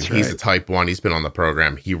 Right. And he's a type 1. He's been on the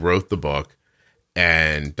program. He wrote the book,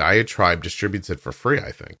 and Diatribe distributes it for free,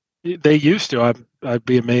 I think. They used to. I'd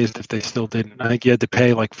be amazed if they still didn't. I think you had to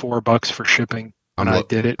pay like $4 for shipping when I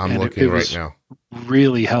did it. I'm looking right now.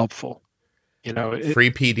 Really helpful.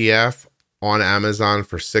 Free PDF on Amazon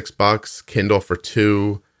for $6, Kindle for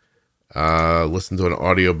 $2. Listen to an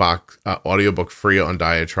audiobook free on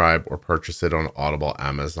Diatribe, or purchase it on Audible,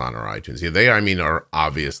 Amazon, or iTunes. Yeah, they are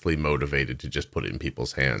obviously motivated to just put it in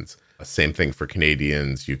people's hands. Same thing for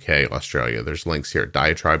Canadians, UK, Australia. There's links here at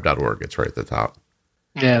diatribe.org. It's right at the top.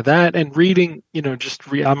 Yeah, that and reading,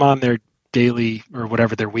 I'm on their daily or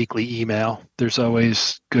whatever, their weekly email. There's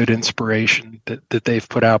always good inspiration that they've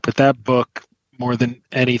put out. But that book, more than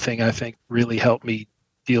anything, I think really helped me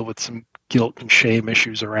deal with some guilt and shame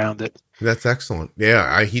issues around it. That's excellent.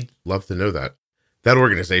 Yeah, he'd love to know that. That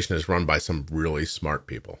organization is run by some really smart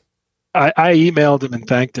people. I emailed him and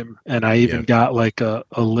thanked him, and I even got like a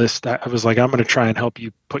list. I was like, I'm going to try and help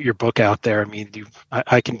you put your book out there. I mean,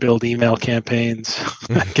 I can build email campaigns.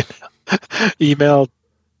 I can email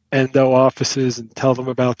endo offices and tell them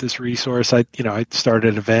about this resource. I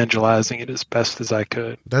started evangelizing it as best as I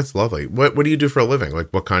could. That's lovely. What do you do for a living? Like,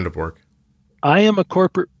 what kind of work? I am a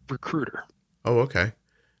corporate recruiter. Oh, okay.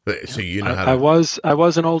 So you know how I to,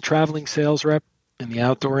 was an old traveling sales rep in the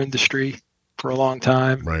outdoor industry for a long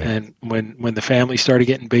time, right. and when the family started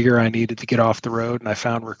getting bigger, I needed to get off the road, and I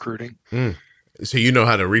found recruiting. Mm. So you know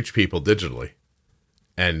how to reach people digitally.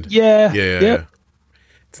 And Yeah, yeah, yeah, yep. yeah.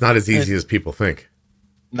 It's not as easy And as people think.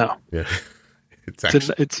 no, Yeah. It's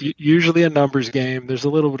actually, it's usually a numbers game. There's a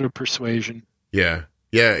little bit of persuasion, yeah.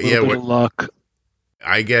 Yeah, a little yeah. bit What of luck.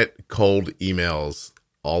 I get cold emails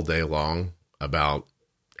all day long about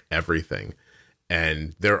everything.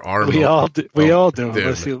 And there are We oh, all do,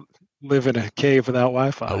 unless dude, you live in a cave without I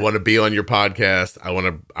Wi-Fi. want to be on your podcast.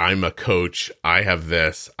 I'm a coach. I have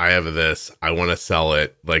this. I have this. I want to sell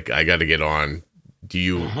it. Like, I got to get on. Do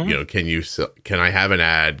you, Hmm. can I have an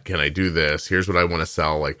ad? Can I do this? Here's what I want to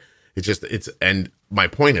sell. Like, and my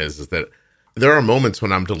point is that there are moments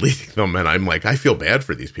when I'm deleting them and I'm like, I feel bad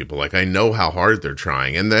for these people. Like, I know how hard they're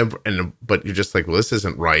trying. But you're just like, well, this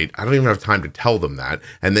isn't right. I don't even have time to tell them that.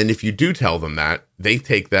 And then if you do tell them that, they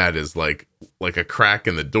take that as like a crack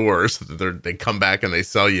in the door, so that they come back and they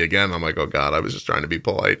sell you again. I'm like, oh God, I was just trying to be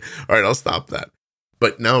polite. All right, I'll stop that.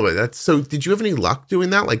 But no, that's so. Did you have any luck doing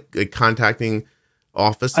that? Like contacting I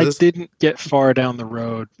offices? didn't get far down the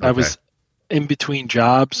road. I Okay. was in between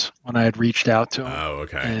jobs when I had reached out to them, Oh,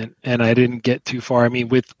 okay. and I didn't get too far. I mean,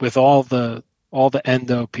 with all the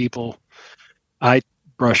endo people I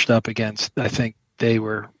brushed up against, I think they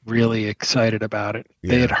were really excited about it.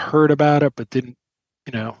 They had Yeah. heard about it, but didn't,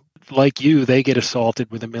 like you, they get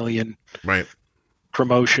assaulted with a million Right.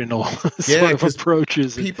 promotional Yeah, sort of because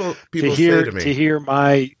approaches. And people say to to me, hear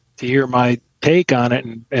my take on it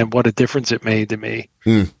and what a difference it made to me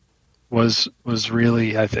hmm. was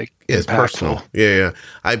really, I think, Yeah, it's personal. impactful. Yeah,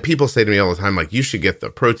 yeah. People say to me all the time, like, you should get the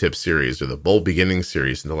pro tip series or the bold beginning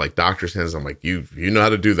series. And they're like, doctor's hands. I'm like, you know how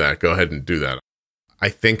to do that. Go ahead and do that. I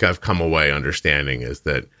think I've come away understanding is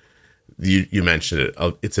that you mentioned it.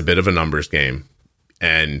 It's a bit of a numbers game.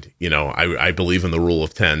 And, I believe in the rule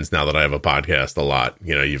of tens now that I have a podcast a lot.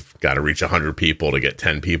 You've got to reach 100 people to get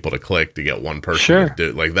 10 people to click to get one person Sure. to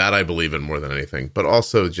do like that. I believe in more than anything, but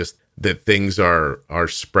also just that things are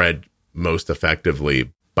spread most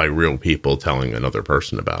effectively by real people telling another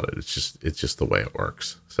person about it. It's just the way it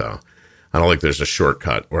works. So I don't think there's a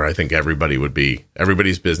shortcut where I think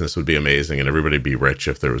everybody's business would be amazing and everybody'd be rich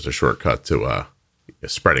if there was a shortcut to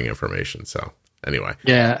spreading information. So anyway.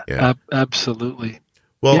 Yeah, Yeah. absolutely.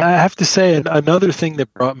 Well, Yeah, I have to say another thing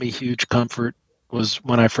that brought me huge comfort was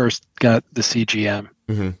when I first got the CGM.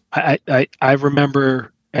 mhm. I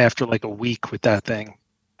remember after like a week with that thing,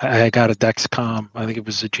 I got a Dexcom. I think it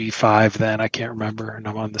was a G5 then. I can't remember, and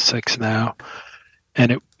I'm on the 6 now.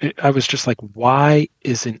 And I was just like, why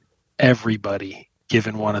isn't everybody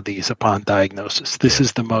given one of these upon diagnosis? This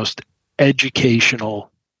is the most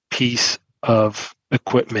educational piece of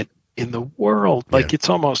equipment in the world. Like, Yeah. it's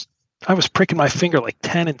almost, I was pricking my finger like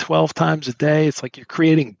 10 and 12 times a day. It's like you're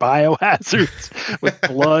creating biohazards with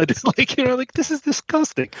blood. Like, this is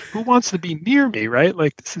disgusting. Who wants to be near me, right?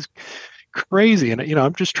 Like, this is crazy. And,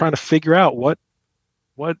 I'm just trying to figure out what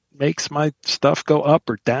makes my stuff go up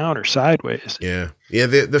or down or sideways. Yeah. Yeah.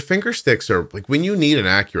 The finger sticks are like when you need an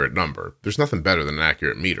accurate number, there's nothing better than an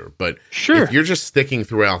accurate meter. But Sure. if you're just sticking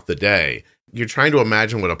throughout the day, you're trying to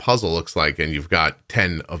imagine what a puzzle looks like and you've got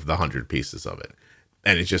 10 of the 100 pieces of it.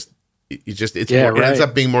 And it ends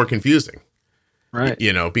up being more confusing. Right.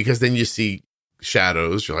 Because then you see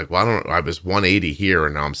shadows. You're like, well, I was 180 here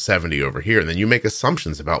and now I'm 70 over here. And then you make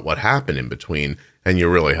assumptions about what happened in between and you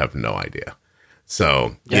really have no idea.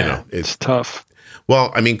 So, it's tough.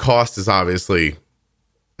 Well, I mean, cost is obviously,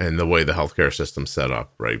 and the way the healthcare system's set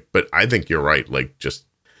up, right? But I think you're right. Like, just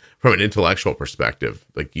from an intellectual perspective,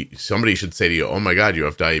 like somebody should say to you, oh my God, you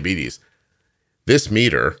have diabetes. This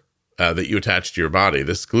meter that you attach to your body,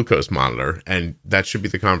 this glucose monitor, and that should be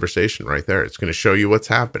the conversation right there. It's going to show you what's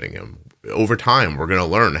happening. And over time, we're going to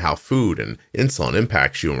learn how food and insulin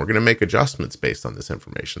impacts you, and we're going to make adjustments based on this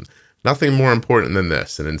information. Nothing more important than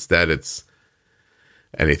this. And instead, it's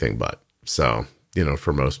anything but. So,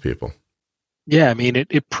 for most people. Yeah, I mean,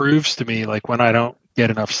 it proves to me, like, when I don't get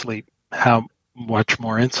enough sleep, how much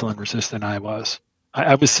more insulin resistant I was.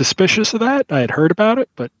 I was suspicious of that. I had heard about it,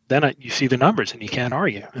 but then you see the numbers and you can't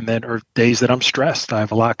argue. And then, or days that I'm stressed, I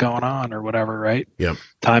have a lot going on or whatever, right? Yep.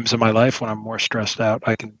 Times in my life when I'm more stressed out,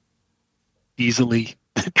 I can easily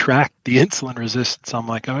track the insulin resistance. I'm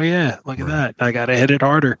like, oh yeah, look at that. I got to hit it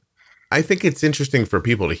harder. I think it's interesting for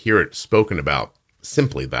people to hear it spoken about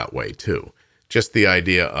simply that way too. Just the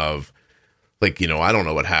idea of Like, I don't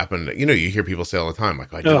know what happened. You hear people say all the time,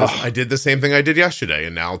 like, I did the same thing I did yesterday,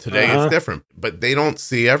 and now today it's different. But they don't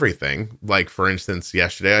see everything. Like, for instance,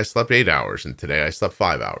 yesterday I slept 8 hours, and today I slept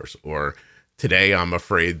 5 hours. Or today I'm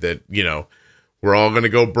afraid that, we're all going to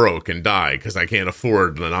go broke and die because I can't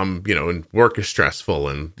afford, and I'm, and work is stressful,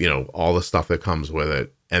 and, all the stuff that comes with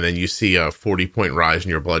it. And then you see a 40-point rise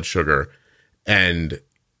in your blood sugar, and,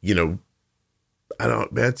 it's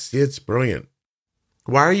brilliant.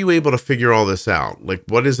 Why are you able to figure all this out? Like,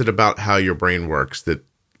 what is it about how your brain works that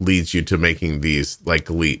leads you to making these like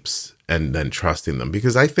leaps and then trusting them?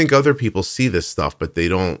 Because I think other people see this stuff, but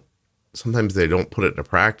sometimes they don't put it into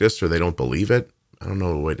practice, or they don't believe it. I don't know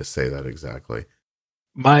a way to say that exactly.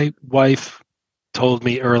 My wife told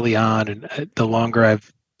me early on, and the longer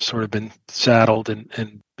I've sort of been saddled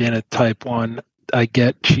and been a type 1,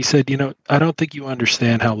 she said, I don't think you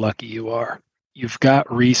understand how lucky you are. You've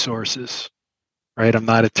got resources. Right. I'm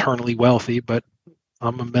not eternally wealthy, but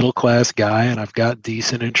I'm a middle class guy, and I've got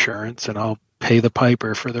decent insurance, and I'll pay the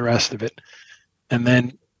piper for the rest of it. And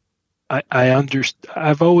then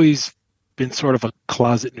I've always been sort of a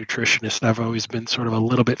closet nutritionist. I've always been sort of a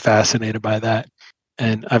little bit fascinated by that.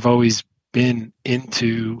 And I've always been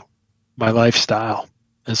into my lifestyle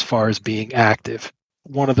as far as being active.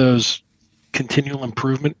 One of those continual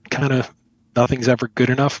improvement kind of nothing's ever good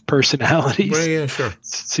enough personalities. Well, yeah, sure.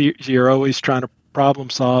 So you're always trying to problem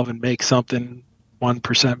solve and make something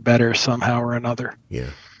 1% better somehow or another. Yeah.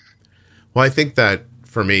 Well, I think that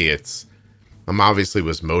for me, I'm obviously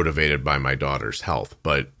was motivated by my daughter's health,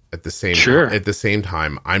 but at the same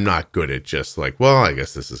time, I'm not good at just like, well, I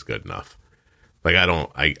guess this is good enough. Like, I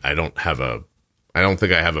don't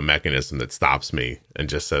think I have a mechanism that stops me and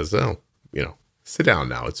just says, oh, sit down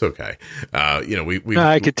now. It's okay.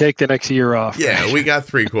 I could take the next year off. Yeah. We got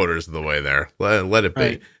 3/4 of the way there. Let it be.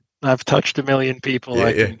 Right. I've touched 1 million people. Yeah,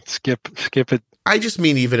 I can skip it. I just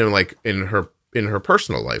mean even in her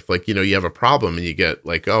personal life, like, you have a problem and you get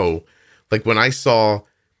like, oh, like when I saw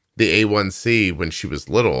the A1C when she was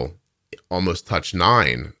little, almost touched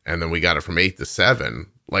 9, and then we got it from 8 to 7.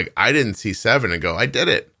 Like, I didn't see 7 and go, I did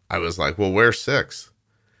it. I was like, well, where's 6?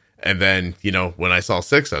 And then, when I saw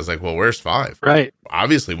 6, I was like, well, where's 5? Right.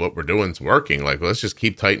 Obviously what we're doing is working. Like, let's just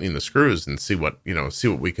keep tightening the screws and see what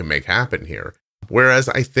we can make happen here. Whereas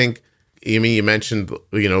I think, you mentioned,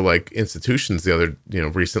 like institutions the other,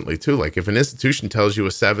 recently too. Like, if an institution tells you a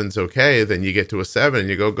 7's okay, then you get to a 7 and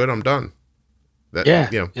you go, good, I'm done.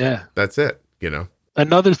 That's it,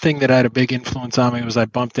 Another thing that had a big influence on me was I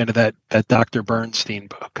bumped into that Dr. Bernstein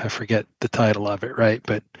book. I forget the title of it, right?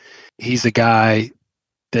 But he's a guy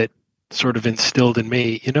that sort of instilled in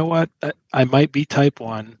me, you know what? I might be type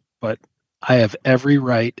 1, but I have every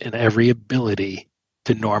right and every ability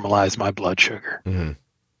to normalize my blood sugar,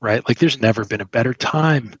 right? Like, there's never been a better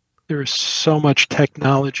time. There is so much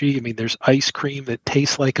technology. I mean, there's ice cream that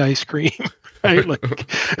tastes like ice cream, right? Like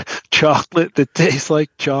chocolate that tastes like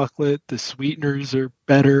chocolate. The sweeteners are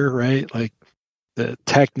better, right? Like, the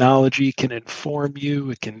technology can inform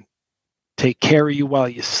you. It can take care of you while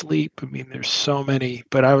you sleep. I mean, there's so many,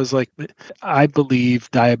 but I was like, I believe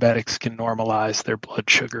diabetics can normalize their blood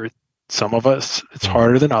sugar. Some of us, it's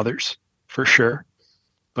harder than others, for sure,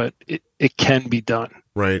 but it can be done.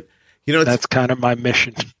 Right. That's kind of my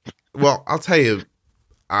mission. Well, I'll tell you,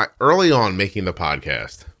 early on making the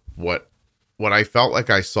podcast, what I felt like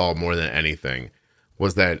I saw more than anything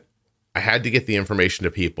was that I had to get the information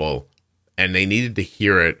to people, and they needed to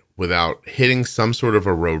hear it without hitting some sort of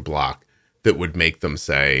a roadblock that would make them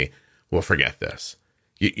say, well, forget this.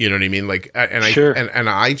 You know what I mean? Like, Sure. And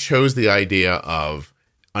I chose the idea of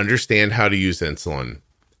understand how to use insulin,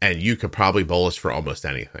 and you could probably bolus for almost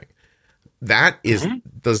anything. That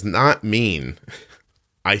does not mean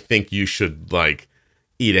I think you should like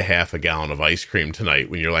eat a half a gallon of ice cream tonight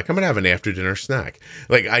when you're like, I'm going to have an after dinner snack.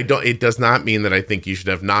 Like, it does not mean that I think you should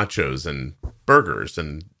have nachos and burgers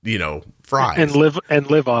and, fries and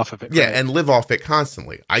live off of it. Yeah. Right? And live off it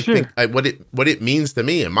constantly. I think what it means to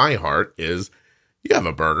me in my heart is you have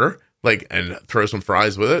a burger, like, and throw some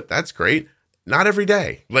fries with it. That's great. Not every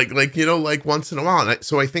day. Like, once in a while. And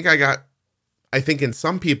so I think in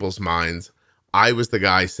some people's minds, I was the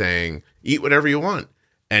guy saying, eat whatever you want,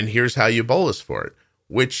 and here's how you bolus for it,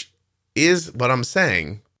 which is what I'm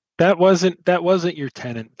saying. That wasn't your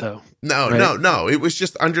tenet, though. No, right? No. It was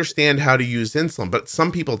just understand how to use insulin. But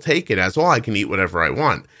some people take it as, I can eat whatever I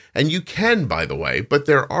want. And you can, by the way, but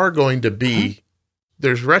there are going to be,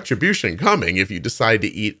 there's retribution coming if you decide to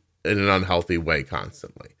eat in an unhealthy way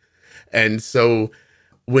constantly. And so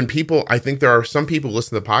when people, I think there are some people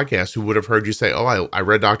listening to the podcast who would have heard you say, oh, I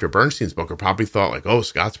read Dr. Bernstein's book, or probably thought like, oh,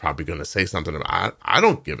 Scott's probably going to say something about it. I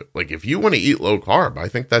don't give it. Like, if you want to eat low carb, I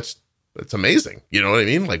think that's amazing. You know what I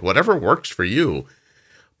mean? Like, whatever works for you,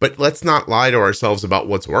 but let's not lie to ourselves about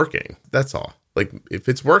what's working. That's all. Like, if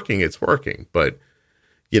it's working, it's working. But,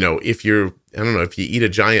 you know, if you eat a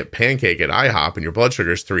giant pancake at IHOP and your blood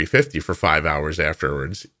sugar is 350 for 5 hours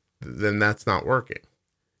afterwards, then that's not working.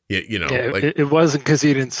 You know, yeah, like, it wasn't because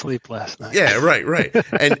you didn't sleep last night. Yeah, right.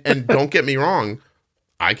 And don't get me wrong,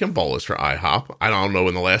 I can bolus for IHOP. I don't know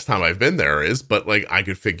when the last time I've been there is, but like I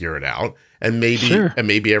could figure it out, and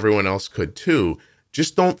maybe everyone else could too.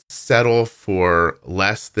 Just don't settle for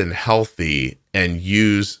less than healthy and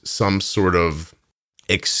use some sort of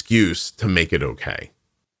excuse to make it okay.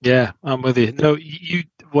 Yeah, I'm with you. No,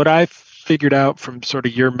 what I figured out from sort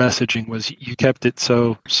of your messaging was you kept it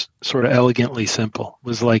so sort of elegantly simple.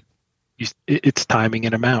 Was like, it's timing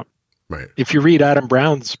and amount. Right. If you read Adam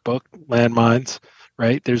Brown's book, Landmines,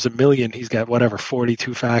 right, there's a million. He's got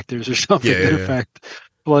 42 factors or something that affect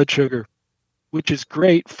blood sugar, which is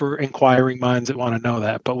great for inquiring minds that want to know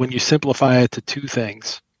that. But when you simplify it to two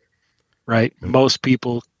things, right, most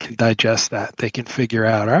people can digest that. They can figure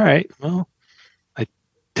out, all right, well, I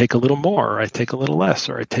take a little more, or I take a little less,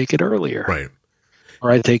 or I take it earlier, right,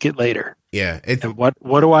 or I take it later. Yeah. And what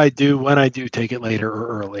do I do when I do take it later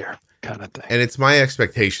or earlier, kind of thing. And it's my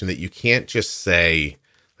expectation that you can't just say,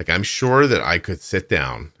 like, I'm sure that I could sit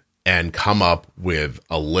down and come up with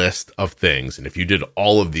a list of things, and if you did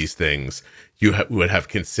all of these things, you would have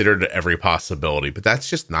considered every possibility. But that's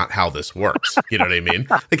just not how this works. You know what I mean?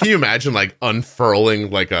 Like, can you imagine like unfurling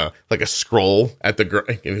like a scroll at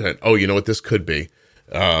the oh, you know what this could be?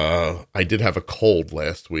 I did have a cold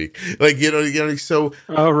last week. Like, you know, so.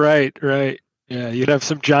 Oh, right. Yeah, you'd have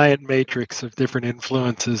some giant matrix of different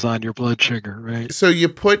influences on your blood sugar, right? So you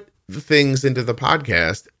put the things into the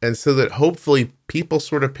podcast, and so that hopefully people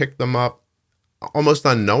sort of pick them up almost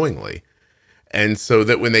unknowingly. And so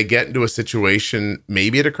that when they get into a situation,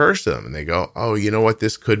 maybe it occurs to them and they go, oh, you know what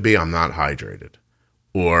this could be? I'm not hydrated.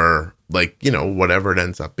 Or like, you know, whatever it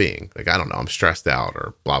ends up being. Like, I don't know, I'm stressed out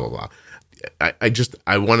or blah, blah, blah.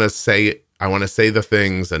 I want to say the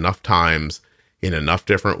things enough times in enough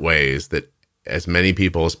different ways that as many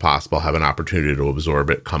people as possible have an opportunity to absorb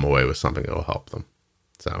it, come away with something that will help them.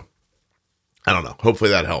 So I don't know.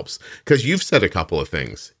 Hopefully that helps, because you've said a couple of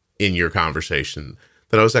things in your conversation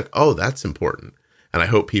that I was like, oh, that's important. And I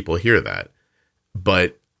hope people hear that.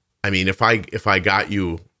 But I mean, if I got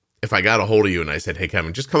a hold of you and I said, hey,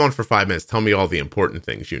 Kevin, just come on for 5 minutes, tell me all the important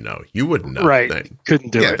things, you know, you wouldn't know. Right.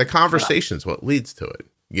 Couldn't do it. Yeah. The conversation's what leads to it,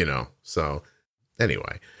 you know? So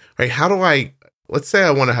anyway, right. Let's say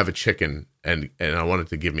I want to have a chicken and I want it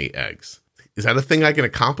to give me eggs. Is that a thing I can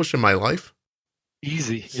accomplish in my life?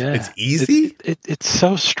 Easy. Yeah. It's easy? It's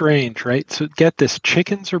so strange, right? So get this,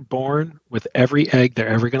 chickens are born with every egg they're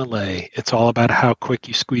ever going to lay. It's all about how quick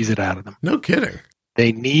you squeeze it out of them. No kidding.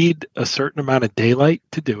 They need a certain amount of daylight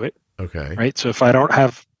to do it. Okay. Right. So if I don't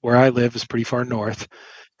have, where I live is pretty far north.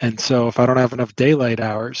 And so if I don't have enough daylight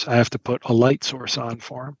hours, I have to put a light source on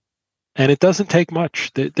for them. And it doesn't take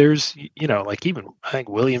much. There's, you know, like even I think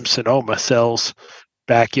Williams Sonoma sells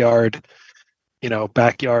backyard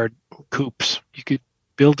coops. You could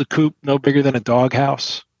build a coop no bigger than a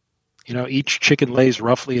doghouse. You know, each chicken lays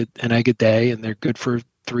roughly an egg a day, and they're good for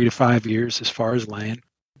 3 to 5 years as far as laying.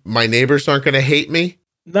 My neighbors aren't going to hate me?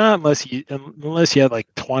 Not unless you had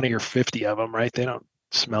like 20 or 50 of them, right? They don't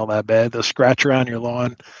smell that bad. They'll scratch around your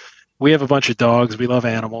lawn. We have a bunch of dogs. We love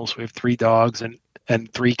animals. We have 3 dogs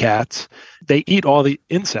and 3 cats. They eat all the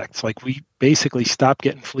insects. Like, we basically stop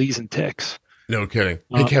getting fleas and ticks. No kidding.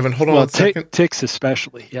 Hey, Kevin, hold on a second. Ticks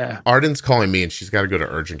especially, yeah. Arden's calling me, and she's got to go to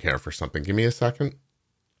urgent care for something. Give me a second.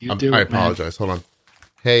 I apologize. Man. Hold on.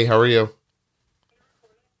 Hey, how are you?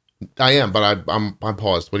 I am, but I'm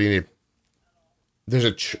paused. What do you need? There's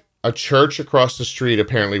a church across the street,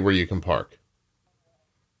 apparently, where you can park.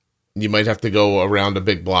 You might have to go around a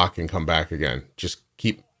big block and come back again. Just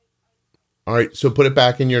keep... All right, so put it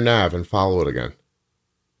back in your nav and follow it again.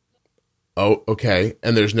 Oh, okay.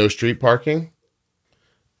 And there's no street parking?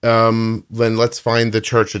 Then let's find the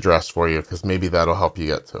church address for you, because maybe that'll help you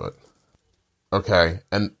get to it. Okay.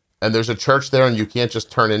 And there's a church there and you can't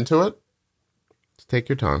just turn into it? Just take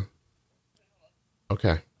your time.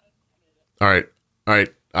 Okay. All right.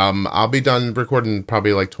 I'll be done recording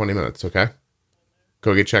probably like 20 minutes, okay?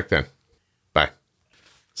 Go get checked in. Bye.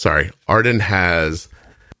 Sorry. Arden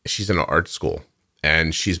she's in an art school,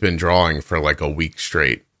 and she's been drawing for like a week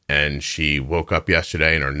straight. And she woke up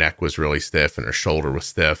yesterday and her neck was really stiff and her shoulder was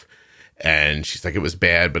stiff. And she's like, it was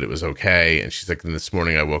bad, but it was okay. And she's like, and this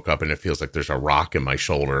morning I woke up and it feels like there's a rock in my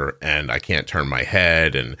shoulder and I can't turn my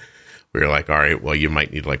head. And we were like, all right, well, you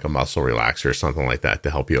might need like a muscle relaxer or something like that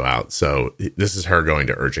to help you out. So this is her going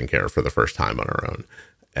to urgent care for the first time on her own.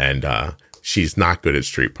 And she's not good at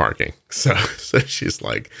street parking. So she's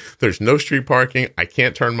like, there's no street parking. I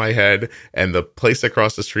can't turn my head. And the place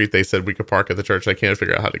across the street, they said we could park at the church. I can't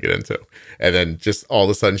figure out how to get into. And then just all of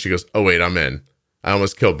a sudden she goes, oh, wait, I'm in. I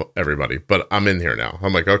almost killed everybody, but I'm in here now.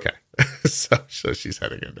 I'm like, okay. so she's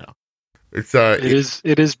heading in now.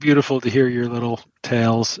 It is beautiful to hear your little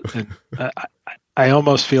tales. And I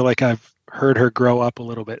almost feel like I've heard her grow up a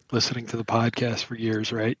little bit listening to the podcast for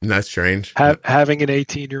years, right? Isn't that strange? Having an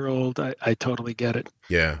 18-year-old, I totally get it.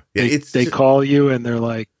 Yeah. They call you and they're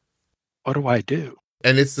like, what do I do?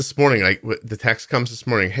 And it's this morning, like the text comes this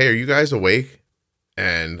morning. Hey, are you guys awake?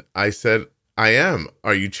 And I said, I am.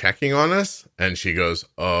 Are you checking on us? And she goes,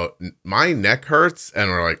 my neck hurts. And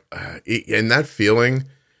we're like, and that feeling,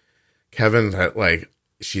 Kevin, that like,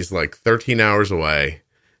 she's like 13 hours away.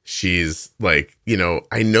 She's like,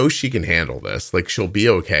 I know she can handle this. Like she'll be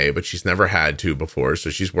okay, but she's never had to before. So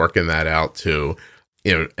she's working that out too,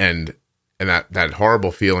 and that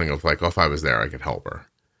horrible feeling of like, oh, if I was there, I could help her.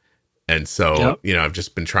 And so, yep. I've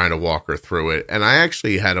just been trying to walk her through it. And I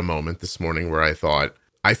actually had a moment this morning where I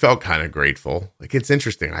felt kind of grateful. Like, it's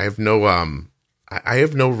interesting. I have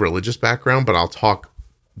no religious background, but I'll talk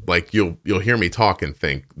like you'll hear me talk and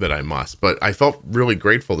think that I must. But I felt really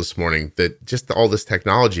grateful this morning that just all this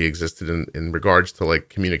technology existed in regards to like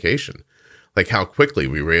communication, like how quickly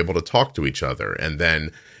we were able to talk to each other. And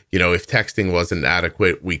then, if texting wasn't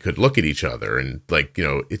adequate, we could look at each other and like,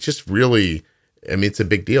 it's just really, it's a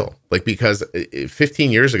big deal. Like, because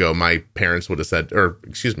 15 years ago, my parents would have said, or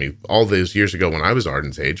excuse me, all those years ago when I was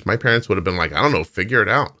Arden's age, my parents would have been like, I don't know, figure it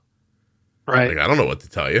out. Right. Like, I don't know what to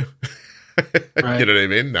tell you. Right. You know what I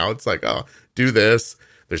mean? Now it's like, oh, do this.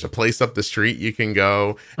 There's a place up the street you can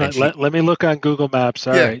go. And let me look on Google Maps.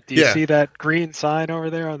 All right. Do you see that green sign over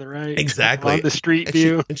there on the right? Exactly. On the street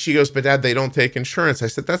view. And she goes, but Dad, they don't take insurance. I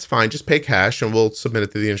said, that's fine. Just pay cash and we'll submit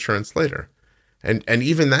it to the insurance later. And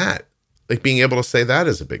even that, like being able to say that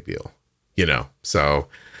is a big deal, So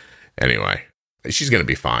anyway, she's going to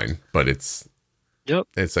be fine, but it's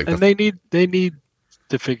like, and they need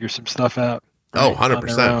to figure some stuff out. Right,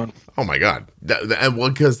 100%. Oh my God.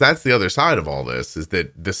 Because that's the other side of all this is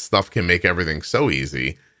that this stuff can make everything so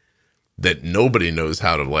easy that nobody knows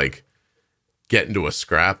how to like get into a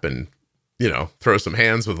scrap and, throw some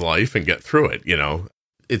hands with life and get through it.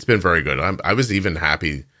 It's been very good. I was even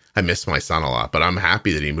happy. I miss my son a lot, but I'm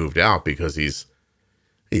happy that he moved out because he's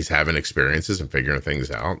having experiences and figuring things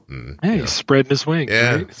out. And he's spreading his wings.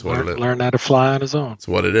 Yeah, right? It's what it is. Learn how to fly on his own. It's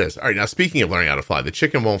what it is. All right, now speaking of learning how to fly, the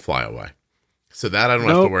chicken won't fly away. So that I don't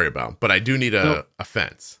have to worry about. But I do need a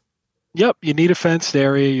fence. Yep, you need a fenced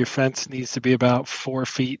area. Your fence needs to be about 4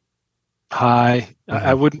 feet high. Mm-hmm.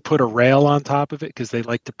 I wouldn't put a rail on top of it because they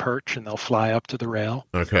like to perch and they'll fly up to the rail.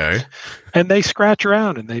 Okay. And they scratch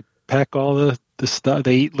around and they peck all the stuff.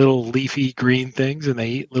 They eat little leafy green things and they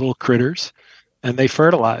eat little critters and they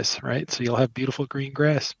fertilize, right? So you'll have beautiful green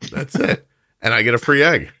grass. That's it. And I get a free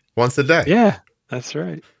egg once a day. Yeah, that's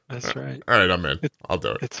right. That's right. All right, I'm in. I'll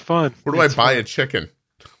do it. It's fun. Where do I buy a chicken?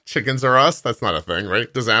 Chickens are us? That's not a thing,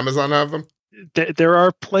 right? Does Amazon have them? There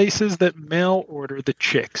are places that mail order the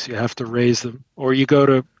chicks. You have to raise them. Or you go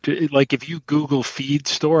to like if you Google feed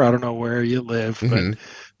store, I don't know where you live, but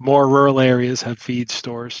more rural areas have feed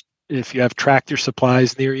stores. If you have Tractor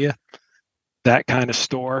Supplies near you, that kind of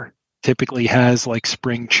store typically has like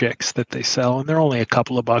spring chicks that they sell, and they're only a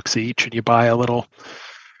couple of bucks each, and you buy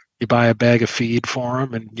a bag of feed for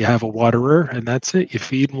them and you have a waterer and that's it. You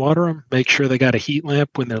feed and water them. Make sure they got a heat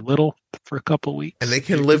lamp when they're little for a couple of weeks. And they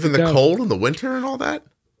can live in the cold in the winter and all that?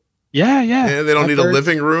 Yeah. Yeah, they don't need a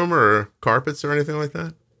living room or carpets or anything like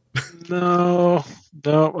that? No.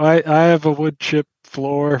 I have a wood chip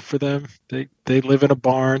floor for them. They live in a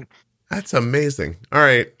barn. That's amazing. All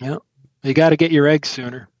right. Yeah. You got to get your eggs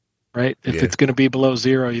sooner. Right? If it's going to be below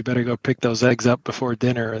 0, you better go pick those eggs up before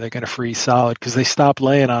dinner or they're going to freeze solid because they stop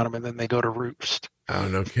laying on them and then they go to roost. Oh,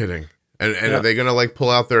 no kidding. And are they going to like pull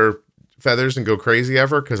out their feathers and go crazy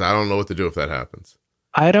ever? Because I don't know what to do if that happens.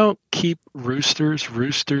 I don't keep roosters.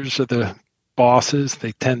 Roosters are the bosses.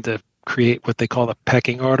 They tend to create what they call the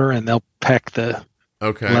pecking order and they'll peck the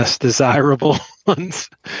less desirable ones.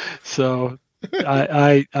 So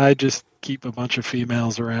I just keep a bunch of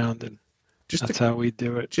females around and that's how we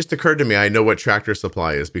do it. Just occurred to me, I know what Tractor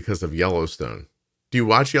Supply is because of Yellowstone. Do you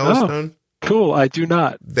watch Yellowstone? Oh, cool. I do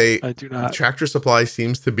not. I do not. Tractor Supply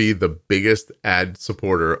seems to be the biggest ad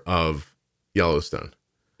supporter of Yellowstone.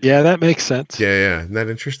 Yeah, that makes sense. Yeah. Isn't that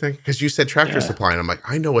interesting? Because you said Tractor Yeah. Supply, and I'm like,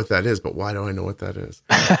 I know what that is, but why do I know what that is?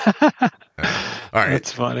 All right.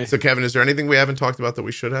 That's funny. So, Kevin, is there anything we haven't talked about that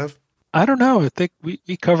we should have? I don't know. I think we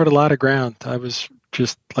covered a lot of ground. I was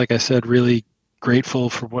just, like I said, really grateful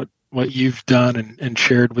for what you've done and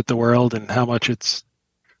shared with the world and how much it's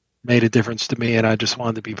made a difference to me. And I just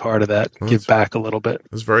wanted to be part of that, Well, give back a little bit.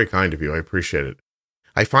 That's very kind of you. I appreciate it.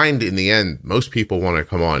 I find in the end, most people want to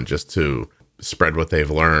come on just to spread what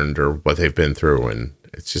they've learned or what they've been through. And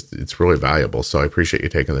it's really valuable. So I appreciate you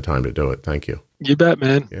taking the time to do it. Thank you. You bet,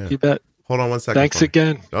 man. Yeah. You bet. Hold on one second. Thanks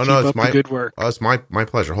again. No, Keep it's up the good work. Oh, it's my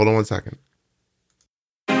pleasure. Hold on one second.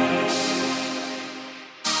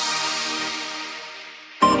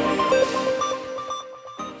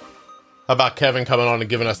 How about Kevin coming on and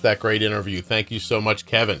giving us that great interview? Thank you so much,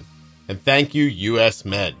 Kevin. And thank you, US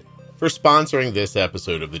Med, for sponsoring this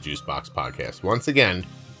episode of the Juicebox Podcast. Once again,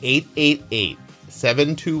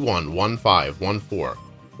 888-721-1514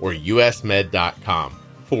 or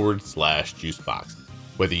usmed.com/juicebox.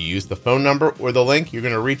 Whether you use the phone number or the link, you're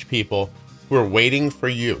going to reach people who are waiting for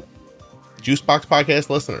you, Juicebox Podcast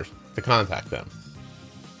listeners, to contact them.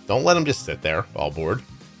 Don't let them just sit there all bored.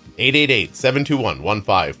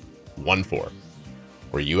 888-721-1514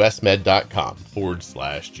 or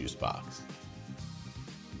usmed.com/juicebox.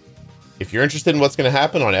 If you're interested in what's going to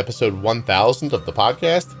happen on episode 1000 of the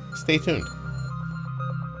podcast, stay tuned.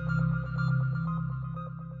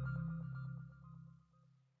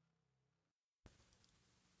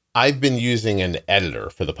 I've been using an editor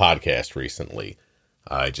for the podcast recently.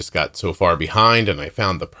 I just got so far behind and I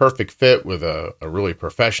found the perfect fit with a really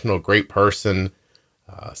professional, great person,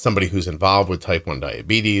 somebody who's involved with type 1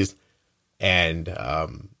 diabetes, and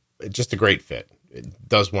just a great fit. It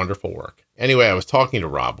does wonderful work. Anyway, I was talking to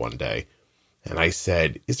Rob one day and I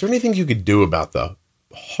said, is there anything you could do about the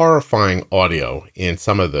horrifying audio in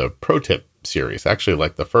some of the pro tip series? Actually,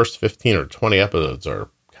 like the first 15 or 20 episodes are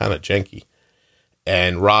kind of janky.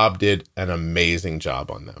 And Rob did an amazing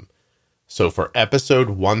job on them. So for episode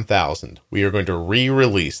 1000, we are going to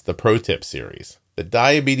re-release the Pro Tip series, the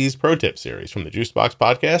Diabetes Pro Tip series from the Juicebox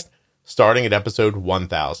Podcast, starting at episode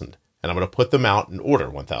 1000. And I'm going to put them out in order,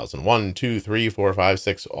 1000, 1, 2, 3, 4, 5,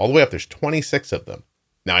 6, all the way up. There's 26 of them.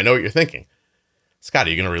 Now, I know what you're thinking. Scott, are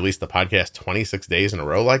you going to release the podcast 26 days in a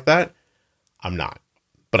row like that? I'm not.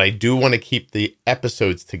 But I do want to keep the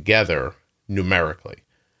episodes together numerically.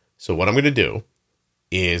 So what I'm going to do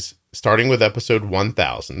is, starting with episode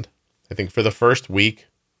 1000, I think for the first week,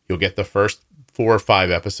 you'll get the first 4 or 5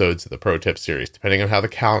 episodes of the Pro Tip series, depending on how the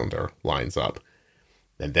calendar lines up.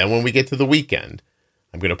 And then when we get to the weekend,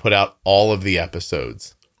 I'm going to put out all of the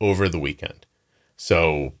episodes over the weekend.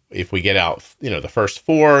 So if we get out, the first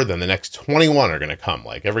 4, then the next 21 are going to come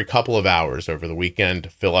like every couple of hours over the weekend to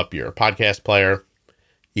fill up your podcast player.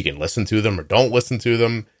 You can listen to them or don't listen to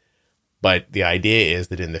them. But the idea is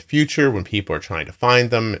that in the future, when people are trying to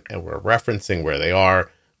find them and we're referencing where they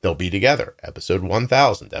are, they'll be together. Episode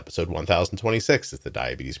 1000, episode 1026 is the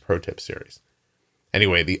Diabetes Pro Tip series.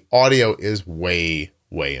 Anyway, the audio is way,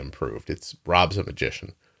 way improved. Rob's a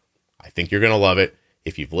magician. I think you're going to love it.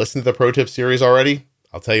 If you've listened to the Pro Tip series already,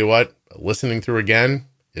 I'll tell you what, listening through again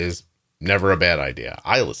is never a bad idea.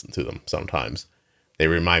 I listen to them sometimes. They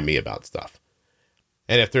remind me about stuff.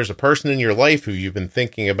 And if there's a person in your life who you've been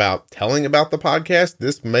thinking about telling about the podcast,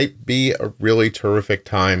 this might be a really terrific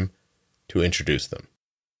time to introduce them.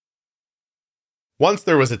 Once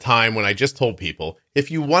there was a time when I just told people,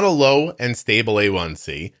 if you want a low and stable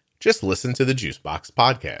A1C, just listen to the Juicebox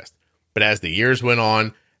podcast. But as the years went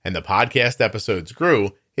on and the podcast episodes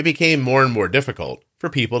grew, it became more and more difficult for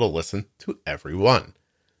people to listen to every one.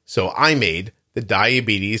 So I made the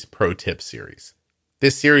Diabetes Pro Tip series.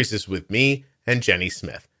 This series is with me and Jenny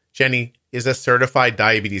Smith. Jenny is a certified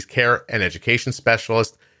diabetes care and education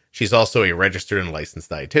specialist. She's also a registered and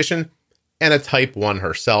licensed dietitian and a type 1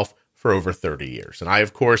 herself for over 30 years. And I,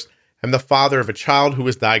 of course, am the father of a child who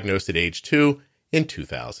was diagnosed at age 2 in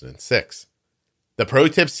 2006. The Pro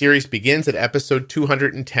Tip series begins at episode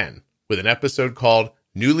 210 with an episode called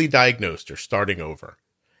Newly Diagnosed or Starting Over.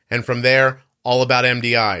 And from there, all about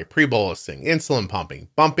MDI, pre-bolusing, insulin pumping,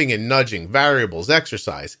 bumping and nudging, variables,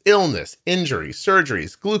 exercise, illness, injuries,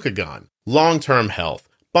 surgeries, glucagon, long-term health,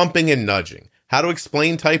 bumping and nudging, how to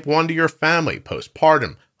explain type 1 to your family,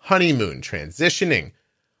 postpartum, honeymoon, transitioning,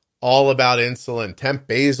 all about insulin, temp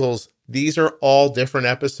basals. These are all different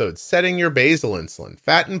episodes. Setting your basal insulin,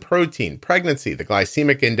 fat and protein, pregnancy, the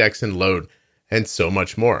glycemic index and load, and so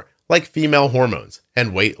much more, like female hormones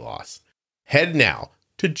and weight loss. Head now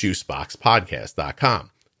to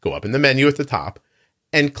juiceboxpodcast.com. Go up in the menu at the top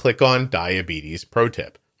and click on Diabetes Pro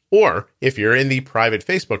Tip. Or if you're in the private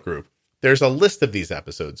Facebook group, there's a list of these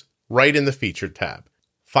episodes right in the featured tab.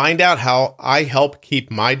 Find out how I help keep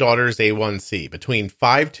my daughter's A1C between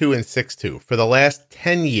 5.2 and 6.2 for the last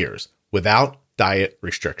 10 years without diet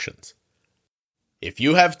restrictions. If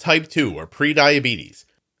you have type 2 or pre-diabetes,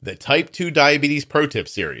 the Type 2 Diabetes Pro Tip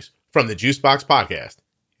series from the Juicebox Podcast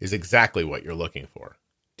is exactly what you're looking for.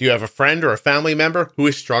 Do you have a friend or a family member who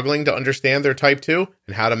is struggling to understand their type 2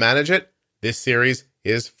 and how to manage it? This series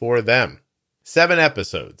is for them. 7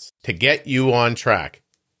 episodes to get you on track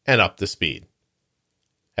and up to speed.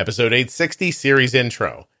 Episode 860, Series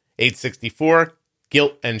Intro. 864,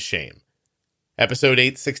 Guilt and Shame. Episode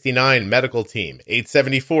 869, Medical Team.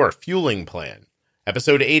 874, Fueling Plan.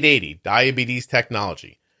 Episode 880, Diabetes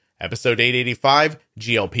Technology. Episode 885,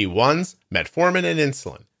 GLP-1s, metformin, and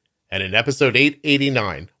insulin. And in episode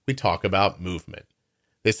 889, we talk about movement.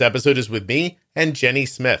 This episode is with me and Jenny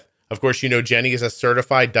Smith. Of course, you know Jenny is a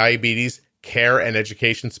certified diabetes care and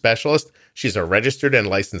education specialist. She's a registered and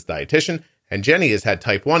licensed dietitian, and Jenny has had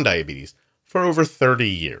type 1 diabetes for over 30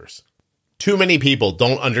 years. Too many people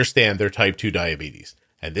don't understand their type 2 diabetes,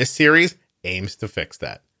 and this series aims to fix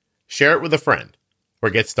that. Share it with a friend, or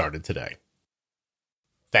get started today.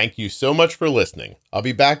 Thank you so much for listening. I'll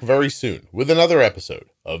be back very soon with another episode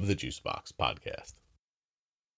of the Juicebox Podcast.